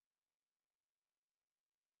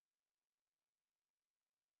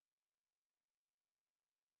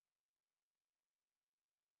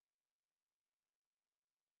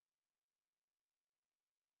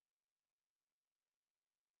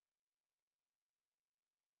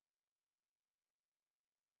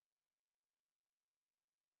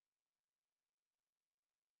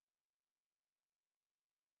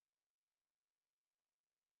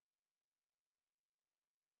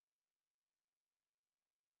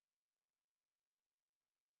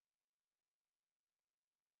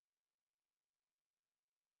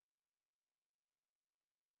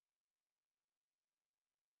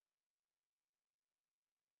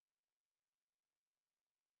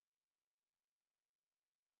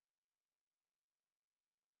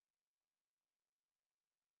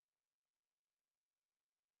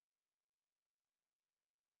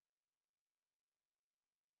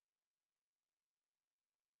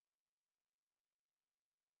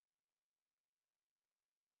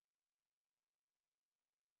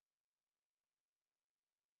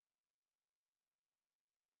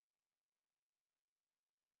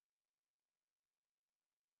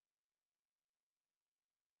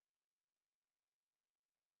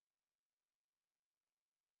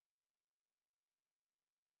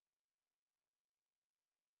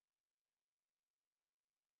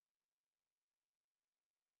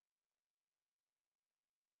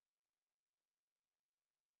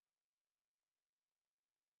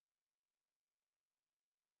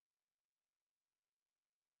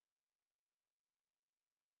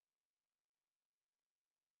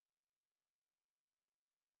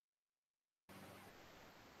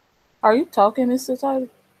 Are you talking, Mr. Tyler?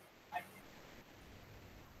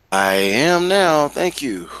 I am now. Thank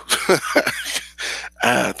you.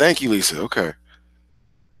 Thank you, Lisa. Okay.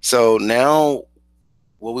 So now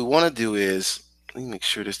what we want to do is, let me make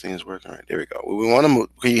sure this thing is working right. There we go. We want to move.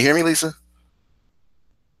 Can you hear me, Lisa?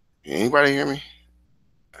 Can anybody hear me?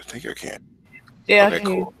 I think you can. Yeah, I Okay, can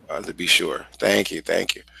hear you. cool. To be sure. Thank you.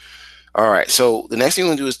 Thank you. All right. So the next thing we're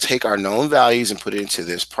going to do is take our known values and put it into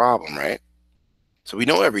this problem, right? So we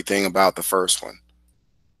know everything about the first one.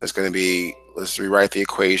 That's going to be, let's rewrite the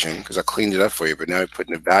equation because I cleaned it up for you, but now we're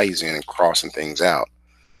putting the values in and crossing things out.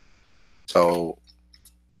 So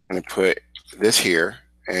I'm going to put this here,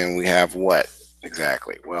 and we have what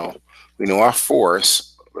exactly? Well, we know our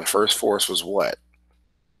force. The first force was what?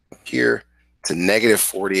 Here to negative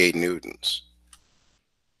 48 newtons.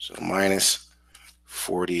 So minus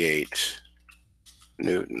 48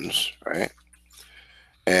 newtons, right?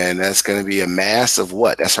 And that's going to be a mass of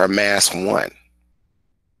what? That's our mass 1.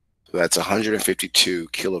 So that's 152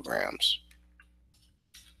 kilograms.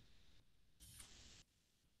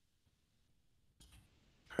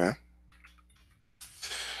 Okay.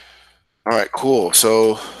 All right, cool.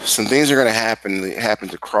 So some things are going to happen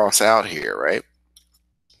to cross out here, right?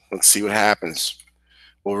 Let's see what happens.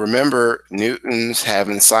 Well, remember, newtons have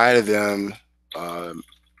inside of them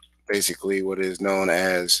basically what is known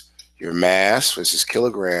as your mass, which is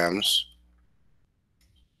kilograms,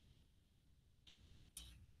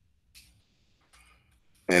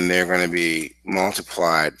 and they're going to be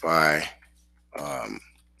multiplied by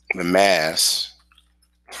the mass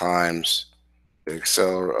times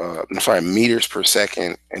the meters per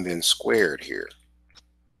second, and then squared here.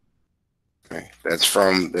 Okay, that's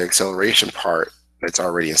from the acceleration part that's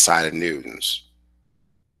already inside of newtons.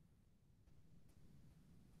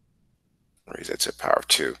 Raise that to the power of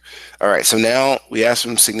 2. All right, so now we have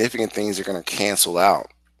some significant things that are going to cancel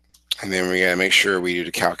out. And then we got to make sure we do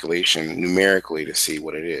the calculation numerically to see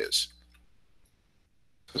what it is.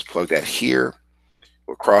 Let's plug that here.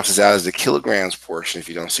 What crosses out is the kilograms portion. If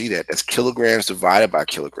you don't see that, that's kilograms divided by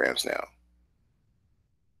kilograms now.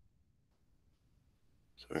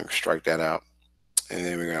 So we're going to strike that out. And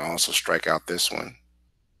then we're going to also strike out this one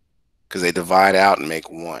because they divide out and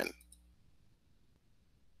make 1.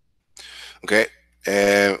 Okay,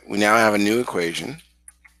 and we now have a new equation.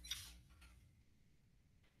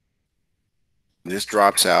 This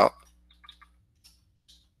drops out.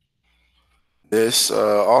 This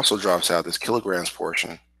also drops out, this kilograms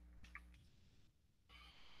portion.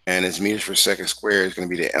 And its meters per second squared is going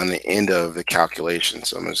to be on the end of the calculation.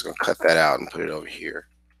 So I'm just going to cut that out and put it over here.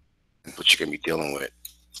 That's what you're going to be dealing with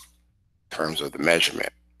in terms of the measurement.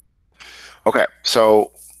 Okay,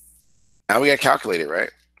 so now we got to calculate it, right?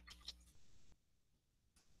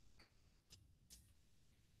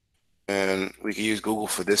 And we can use Google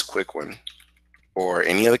for this quick one, or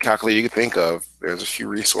any other calculator you can think of. There's a few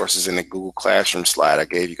resources in the Google Classroom slide I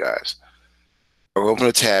gave you guys. Or open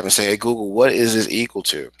a tab and say, hey, Google, what is this equal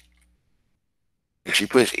to? If you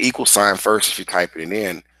put equal sign first, if you type it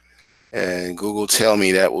in, and Google tell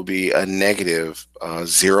me that will be a negative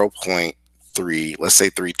 0.3, let's say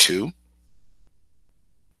 32.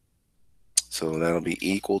 So that'll be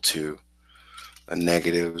equal to a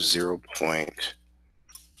negative 0.32.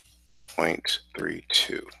 I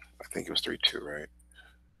think it was 32, right?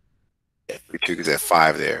 Yeah, 32 because that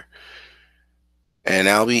 5 there. And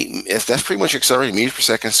that's pretty much accelerated meters per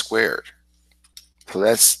second squared. So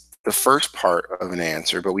that's the first part of an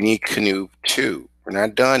answer, but we need canoe 2. We're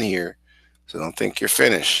not done here, so don't think you're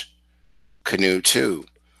finished. Canoe 2.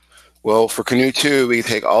 Well, for canoe 2, we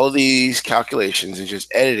can take all of these calculations and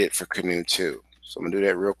just edit it for canoe 2. So I'm going to do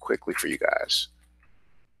that real quickly for you guys,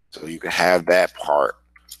 so you can have that part.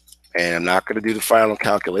 And I'm not going to do the final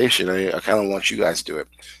calculation. I kind of want you guys to do it.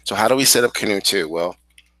 So how do we set up canoe 2? Well,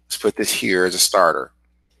 let's put this here as a starter.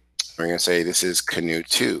 We're going to say this is canoe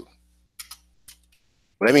 2.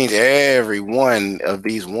 Well, that means every one of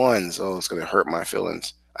these ones, oh, it's going to hurt my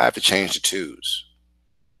feelings. I have to change the 2's.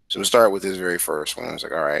 So we'll start with this very first one. It's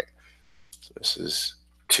like, all right, so this is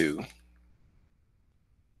 2.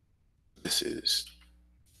 This is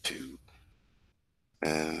 2.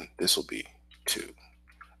 And this will be 2.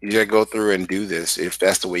 You gotta go through and do this if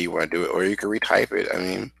that's the way you want to do it, or you can retype it. I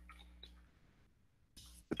mean,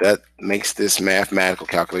 that makes this mathematical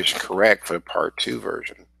calculation correct for the part 2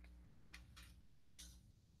 version.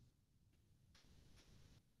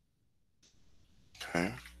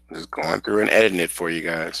 Okay, just going through and editing it for you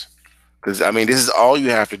guys, because I mean, this is all you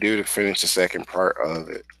have to do to finish the second part of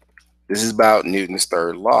it. This is about Newton's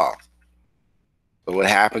third law. But what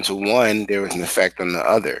happened to one, there was an effect on the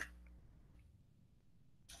other.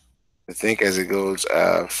 I think as it goes,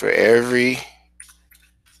 for every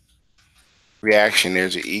reaction,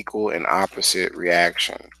 there's an equal and opposite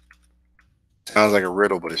reaction. Sounds like a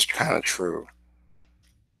riddle, but it's kind of true.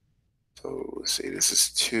 So let's see, this is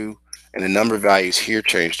 2, and the number values here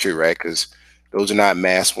change too, right? Because those are not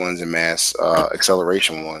mass ones and mass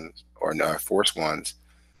acceleration ones, or no, force ones.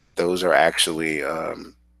 Those are actually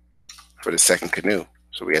for the second canoe.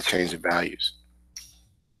 So we have to change the values.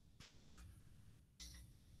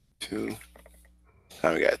 2.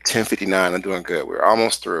 Now we got 10:59. I'm doing good. We're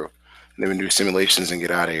almost through. And then we do simulations and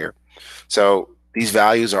get out of here. So these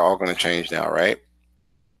values are all going to change now, right?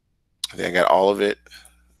 I think I got all of it.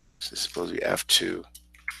 This is supposed to be F2.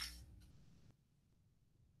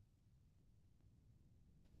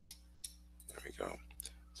 There we go.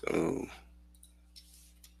 So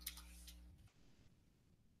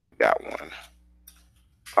got one.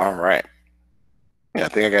 All right. Yeah, I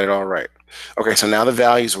think I got it all right. Okay, so now the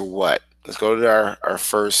values were what? Let's go to our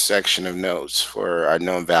first section of notes for our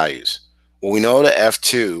known values. Well, we know the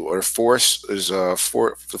F2, or the force is the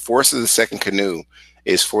force of the second canoe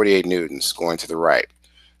is 48 newtons going to the right.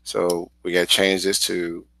 So we got to change this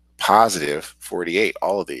to positive 48,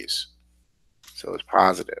 all of these. So it's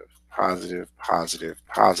positive, positive, positive,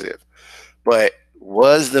 positive. But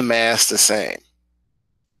was the mass the same?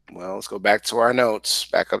 Well, let's go back to our notes,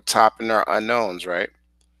 back up top in our unknowns, right?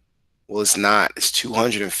 Well, it's not. It's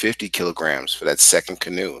 250 kilograms for that second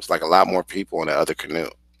canoe. It's like a lot more people on the other canoe.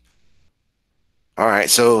 All right,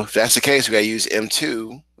 so if that's the case, we got to use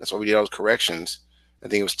M2. That's why we did all those corrections. I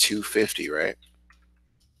think it was 250, right?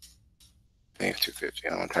 I think it's 250. I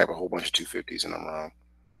don't want to type a whole bunch of 250s and I'm wrong.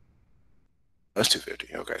 That's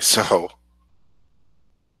 250. Okay, so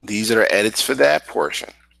these are the edits for that portion.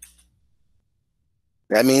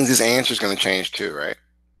 That means this answer is going to change too, right?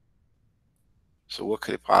 So what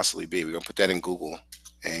could it possibly be? We're going to put that in Google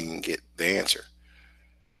and get the answer.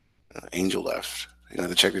 Angel left. You're going to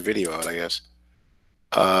have to check the video out, I guess.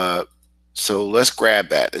 So let's grab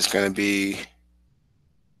that. It's going to be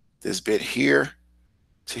this bit here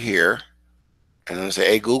to here. And I'm going to say,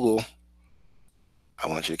 hey, Google, I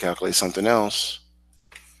want you to calculate something else.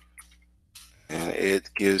 And it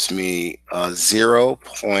gives me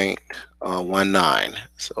 0.19.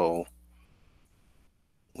 So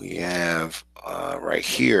we have right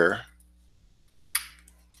here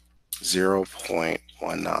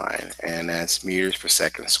 0.19, and that's meters per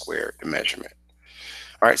second squared, the measurement.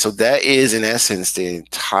 All right, so that is in essence the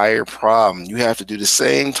entire problem. You have to do the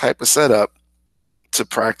same type of setup to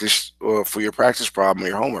practice, or for your practice problem or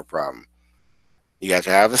your homework problem. You have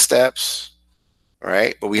to have the steps,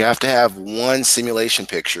 right? But we have to have one simulation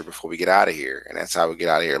picture before we get out of here, and that's how we get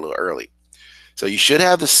out of here a little early. So you should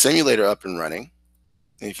have the simulator up and running.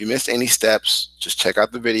 And if you missed any steps, just check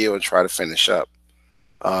out the video and try to finish up.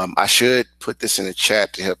 I should put this in the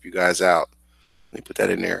chat to help you guys out. Let me put that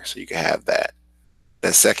in there so you can have that.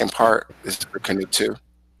 That second part is for Canoe 2.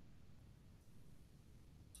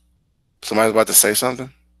 Somebody's about to say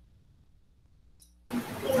something?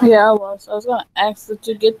 Yeah, I was. I was gonna ask, did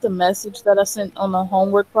you get the message that I sent on the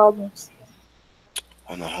homework problems?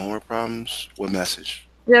 On the homework problems? What message?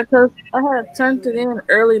 Yeah, cause I had turned it in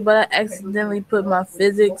early, but I accidentally put my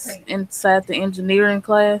physics inside the engineering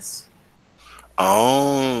class.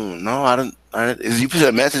 Oh, no, you put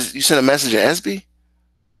a message, you sent a message to SB?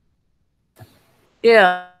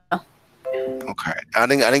 Yeah. Okay. I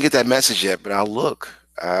didn't get that message yet, but I'll look.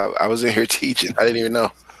 I was in here teaching. I didn't even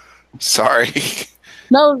know. Sorry.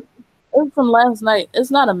 No, it was from last night.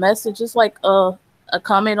 It's not a message. It's like a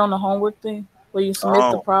comment on the homework thing where you submit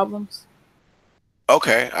the Oh, problems.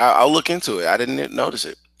 okay. I'll look into it. I didn't notice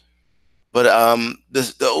it. But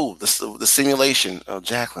the simulation. Oh,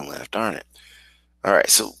 Jacqueline left. Darn it. All right.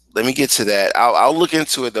 So let me get to that. I'll look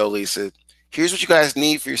into it though, Lisa. Here's what you guys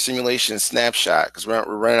need for your simulation snapshot because we're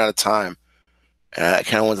running out of time. And I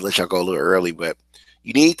kind of wanted to let y'all go a little early, but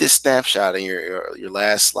you need this snapshot in your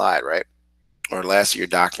last slide, right? Or last of your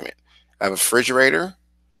document. I have a refrigerator,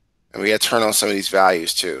 and we got to turn on some of these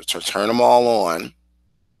values too. So turn them all on,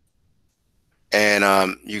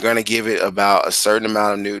 and you're going to give it about a certain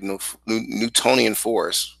amount of Newtonian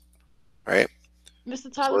force, right? Mr. So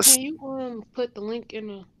Tyler, can you put the link in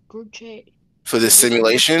the group chat for for this this one?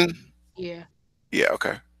 simulation, Yeah. yeah,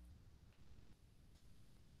 okay.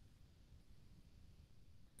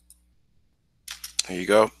 Here you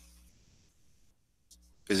go.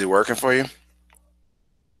 Is it working for you?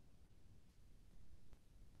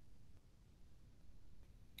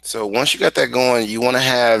 So once you got that going, you want to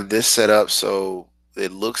have this set up so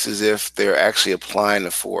it looks as if they're actually applying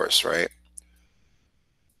the force, right?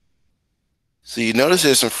 So you notice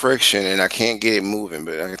there's some friction and I can't get it moving,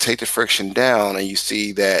 but I can take the friction down and you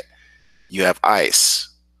see that you have ice.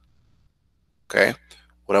 Okay.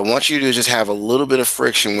 What I want you to do is just have a little bit of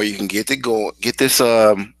friction where you can get this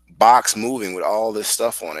box moving with all this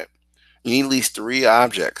stuff on it. You need at least 3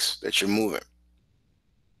 objects that you're moving.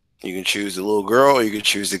 You can choose the little girl or you can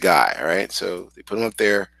choose the guy, all right? So they put them up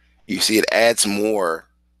there. You see it adds more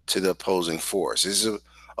to the opposing force. This is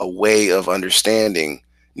a way of understanding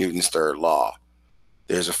Newton's third law.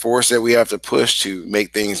 There's a force that we have to push to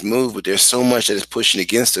make things move, but there's so much that is pushing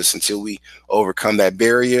against us until we overcome that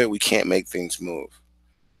barrier, we can't make things move.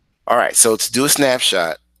 All right, so to do a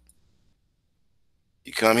snapshot,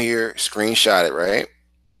 you come here, screenshot it, right?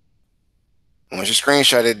 Once you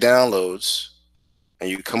screenshot it, downloads, and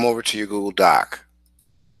you come over to your Google Doc.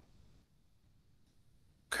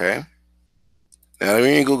 Okay. Now, when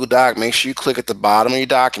you're in Google Doc, make sure you click at the bottom of your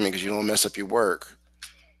document because you don't want to mess up your work.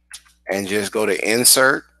 And just go to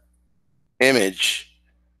Insert, Image,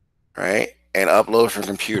 right? And upload from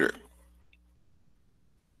computer.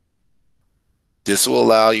 This will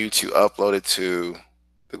allow you to upload it to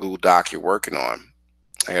the Google Doc you're working on.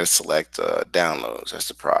 I gotta select downloads. That's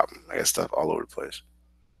the problem. I got stuff all over the place.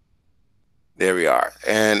 There we are.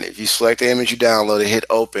 And if you select the image you downloaded, hit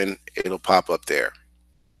open, it'll pop up there.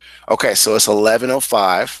 Okay, so it's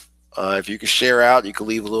 11:05. If you can share out, you can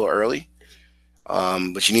leave a little early.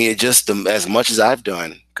 But you need it just as much as I've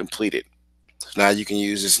done, completed. So now you can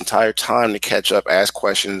use this entire time to catch up, ask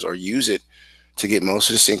questions, or use it to get most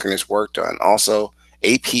of the synchronous work done. Also,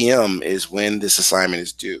 8 p.m. is when this assignment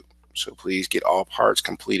is due. So please get all parts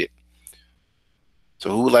completed. So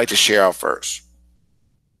who would like to share out first?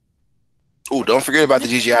 Oh, don't forget about the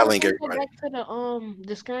Mr. GGI Tyler, link, can you go everybody. back to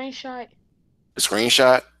the screenshot? The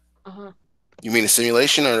screenshot? Uh-huh. You mean the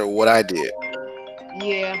simulation or what I did?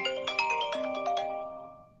 Yeah.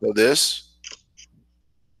 So this?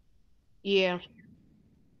 Yeah.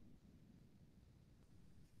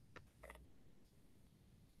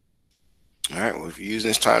 All right, well, if you're using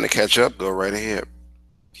this time to catch up, go right ahead.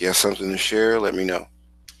 If you have something to share, let me know.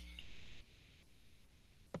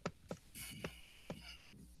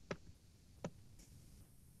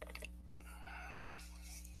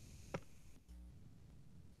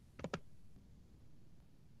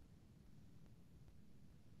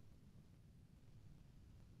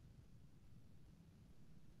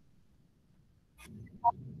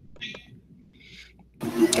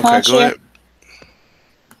 I'll Okay, go share. ahead.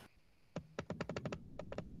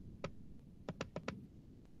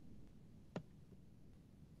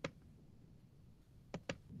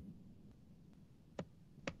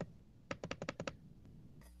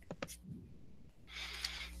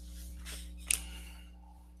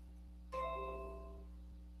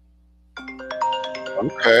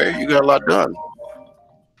 Okay, you got a lot done.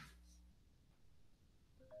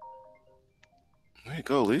 There you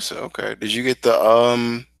go, Lisa. Okay. Did you get the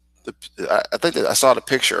I think that I saw the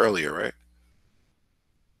picture earlier, right?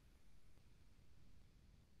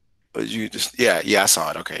 But you just yeah, I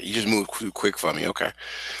saw it. Okay. You just moved too quick for me. Okay.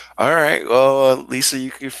 All right. Well, Lisa,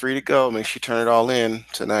 you're free to go. Make sure you turn it all in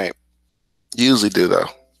tonight. You usually do though.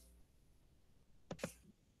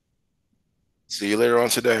 See you later on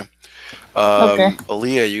today. Okay.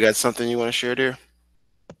 Aaliyah, you got something you want to share there?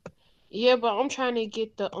 Yeah, but I'm trying to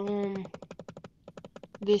get the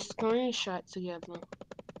this screenshot together.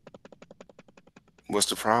 What's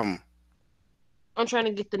the problem? I'm trying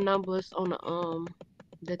to get the numbers on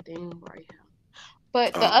the thing right here.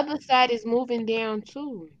 But the Uh, other side is moving down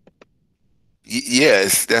too.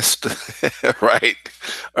 yes, that's right.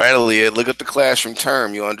 All right, Aaliyah, look at the classroom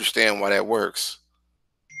term. You'll understand why that works.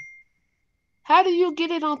 How do you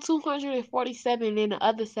get it on 247 and the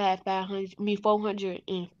other side 500,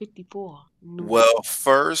 454? No. Well,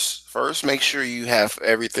 first make sure you have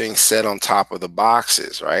everything set on top of the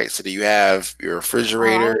boxes, right? So do you have your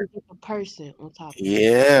Oh, I refrigerator? didn't get the person on top of it.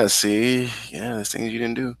 Yeah, see? Yeah, there's things you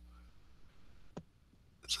didn't do.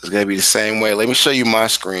 So it's gotta be the same way. Let me show you my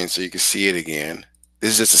screen so you can see it again.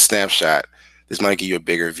 This is just a snapshot. This might give you a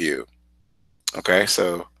bigger view. Okay,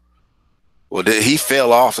 so well, he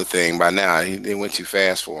fell off the thing by now. It went too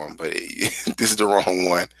fast for him, but this is the wrong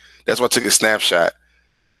one. That's why I took a snapshot.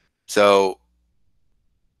 So,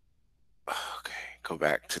 okay, go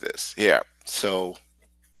back to this. Yeah. So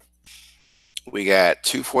we got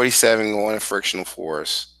 247 going to frictional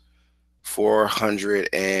force,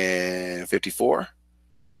 454.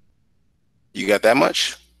 You got that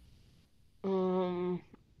much? Um,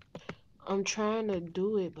 I'm trying to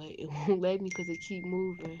do it, but it won't let me because it keep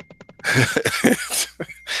moving.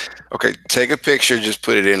 Okay, take a picture, just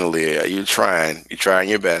put it in, Aaliyah. You're trying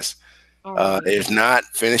your best. All right. If not,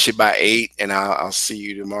 finish it by 8, and I'll see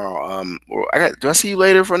you tomorrow. Do I see you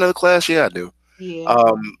later for another class? Yeah, I do.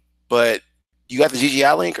 Yeah. But you got the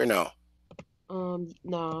GGI link or no?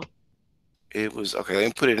 No. It was okay. Let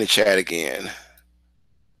me put it in the chat again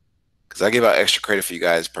because I give out extra credit for you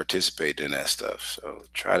guys participating in that stuff. So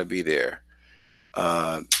try to be there.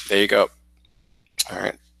 There you go. All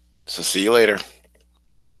right. So see you later.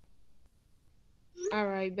 All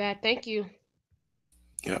right, bad. Thank you.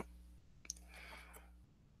 Yep.